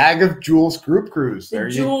of Jules group cruise.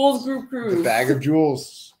 Group cruise. The bag of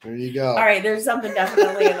Jules. There you go. All right, there's something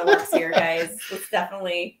definitely in the works here, guys. Let's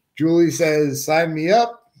definitely. Julie says, "Sign me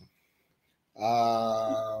up."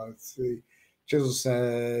 Let's see. Chisel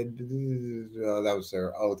said, that was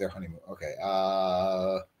their honeymoon. Okay.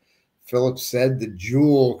 Philip said the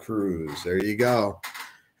Jewel cruise. There you go.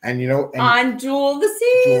 And on Jewel of the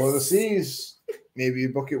Seas. Jewel of the Seas. Maybe you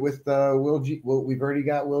book it with Will G. Well, we've already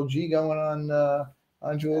got Will G going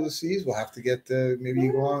on Jewel of the Seas. We'll have to get maybe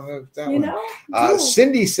you go on with that one.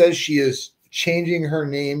 Cindy says she is changing her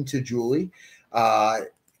name to Julie.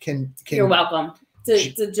 You're welcome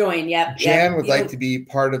to join. Yep. Jan would like to be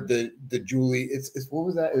part of the Julie. It's what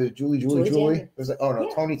was that? It was Julie. It was like, oh no,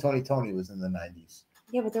 yeah. Tony was in the 90s.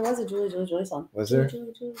 Yeah, but there was a Julie song. Was there?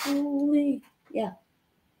 Julie. Yeah.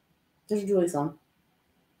 There's a Julie song.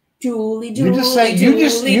 Julie, you just sang, do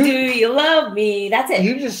you love me? That's it.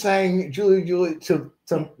 You just sang Julie to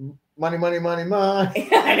money. I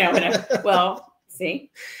know, whatever. Well,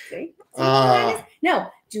 see.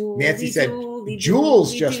 No, Julie. Nancy said,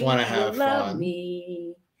 Jules just want to have fun.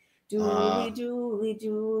 Me. Julie, do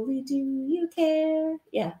you care?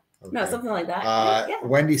 Yeah. Okay. No, something like that. Yeah.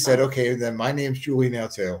 Wendy said, okay, then my name's Julie now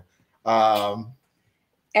too.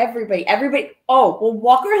 Everybody. Oh, we'll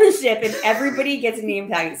walk around the ship and everybody gets a name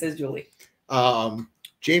tag that says Julie.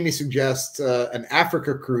 Jamie suggests an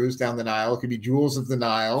Africa cruise down the Nile. It could be Jewels of the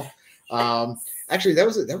Nile. Actually, that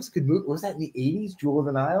was a good movie. Was that in the 80s? Jewel of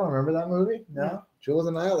the Nile. Remember that movie? No? Yeah. Jewel of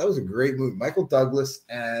the Nile. That was a great movie. Michael Douglas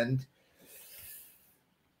and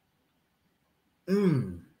How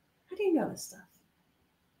do you know this stuff?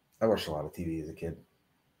 I watched a lot of TV as a kid.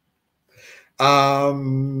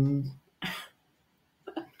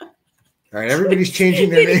 All right, everybody's changing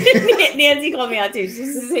their name. Nancy called me out too.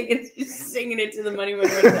 She's singing it to the money.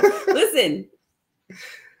 Listen.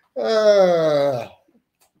 I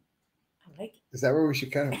like it. Is that where we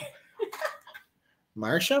should kind of?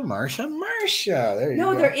 Marsha. There you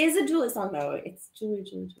go. No, there is a Julie song though. It's Julie.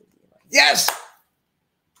 Yes.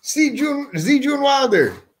 June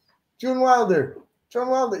Wilder.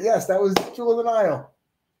 Yes, that was Jewel of the Nile.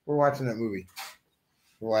 We're watching that movie.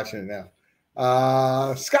 We're watching it now.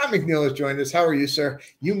 Scott McNeil has joined us. How are you, sir?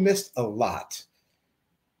 You missed a lot.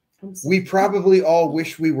 We probably all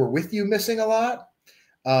wish we were with you missing a lot.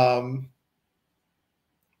 But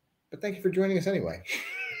thank you for joining us anyway.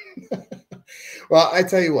 Well, I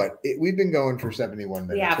tell you what, we've been going for 71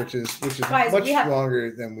 minutes, which is guys, much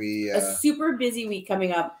longer than we. A super busy week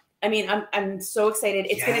coming up. I mean, I'm so excited.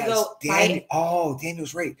 It's going to go.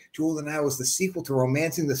 Daniel's right. Jewel of the Nile was the sequel to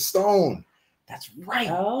Romancing the Stone. That's right.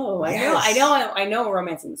 Oh, yes. I know.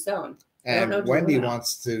 Romancing the Stone. And Wendy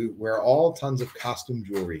wants to wear all tons of costume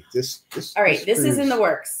jewelry. This all right, this is in the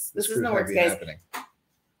works. This is in the works, guys. Happening.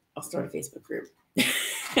 I'll start a Facebook group.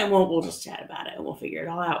 And we'll just chat about it and we'll figure it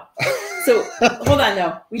all out. So hold on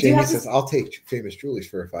though. Jamie says, I'll take famous jewelries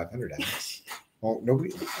for a 500. Well,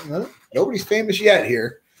 nobody's famous yet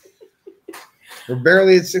here. We're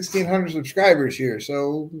barely at 1,600 subscribers here,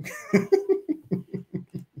 so.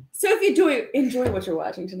 So if you enjoy what you're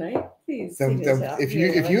watching tonight, please. If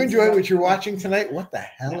you enjoy what you're watching tonight, what the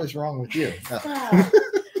hell is wrong with you?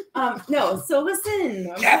 No. So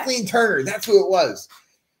listen, Kathleen Turner. That's who it was.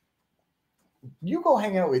 You go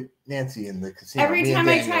hang out with Nancy in the casino. Every time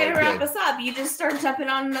I try to wrap us up, you just start jumping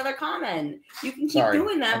on another comment. You can keep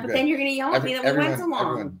doing that, but then you're gonna yell at me that we went too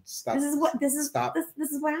long. Stop. This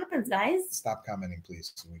is what happens, guys. Stop commenting,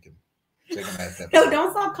 please, so we can say goodnight. No,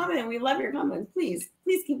 don't stop commenting. We love your comments. Please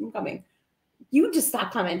keep them coming. You just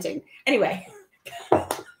stop commenting. Anyway,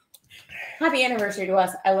 happy anniversary to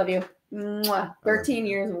us. I love you. Mwah. 13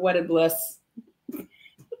 years of wedded bliss.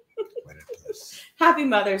 Happy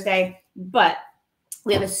Mother's Day. But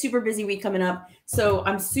we have a super busy week coming up. So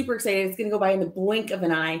I'm super excited. It's going to go by in the blink of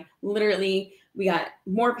an eye. Literally, we got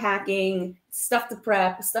more packing, stuff to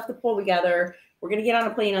prep, stuff to pull together. We're going to get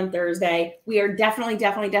on a plane on Thursday. We are definitely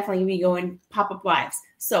going to be going pop-up lives.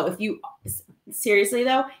 So if you, seriously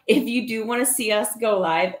though, if you do want to see us go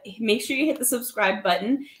live, make sure you hit the subscribe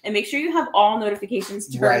button and make sure you have all notifications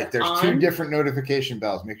turned on. Right, there's 2 different notification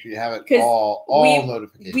bells. Make sure you have it all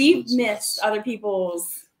notifications. We've missed other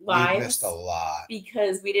people's lives. We've missed a lot.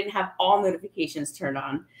 Because we didn't have all notifications turned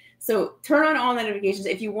on. So turn on all notifications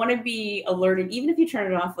if you want to be alerted, even if you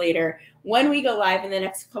turn it off later, when we go live in the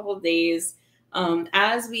next couple of days.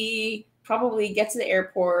 As we probably get to the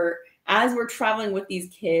airport, as we're traveling with these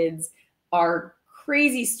kids, our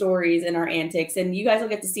crazy stories and our antics, and you guys will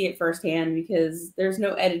get to see it firsthand because there's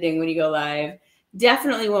no editing when you go live.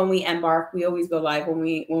 Definitely when we embark, we always go live when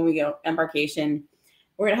we go embarkation.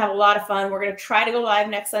 We're going to have a lot of fun. We're going to try to go live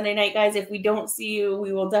next Sunday night, guys. If we don't see you,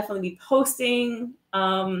 we will definitely be posting.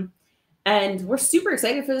 And we're super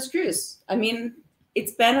excited for this cruise. I mean,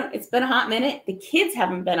 it's been a hot minute. The kids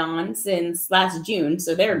haven't been on since last June,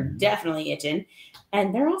 so they're definitely itching.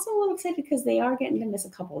 And they're also a little excited because they are getting to miss a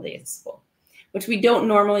couple of days of school, which we don't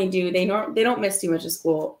normally do. They don't miss too much of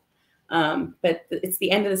school. But it's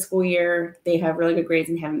the end of the school year. They have really good grades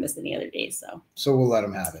and haven't missed any other days. So we'll let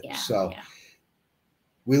them have it. Yeah.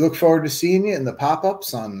 We look forward to seeing you in the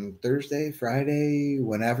pop-ups on Thursday, Friday,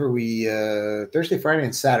 whenever we Thursday, Friday,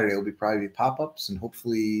 and Saturday will probably be pop-ups, and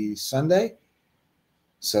hopefully Sunday.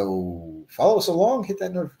 So follow us along, hit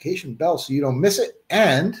that notification bell so you don't miss it.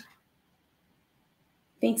 And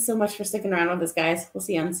thanks so much for sticking around with us, guys. We'll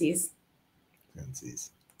see you on Seas. On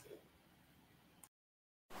Seas.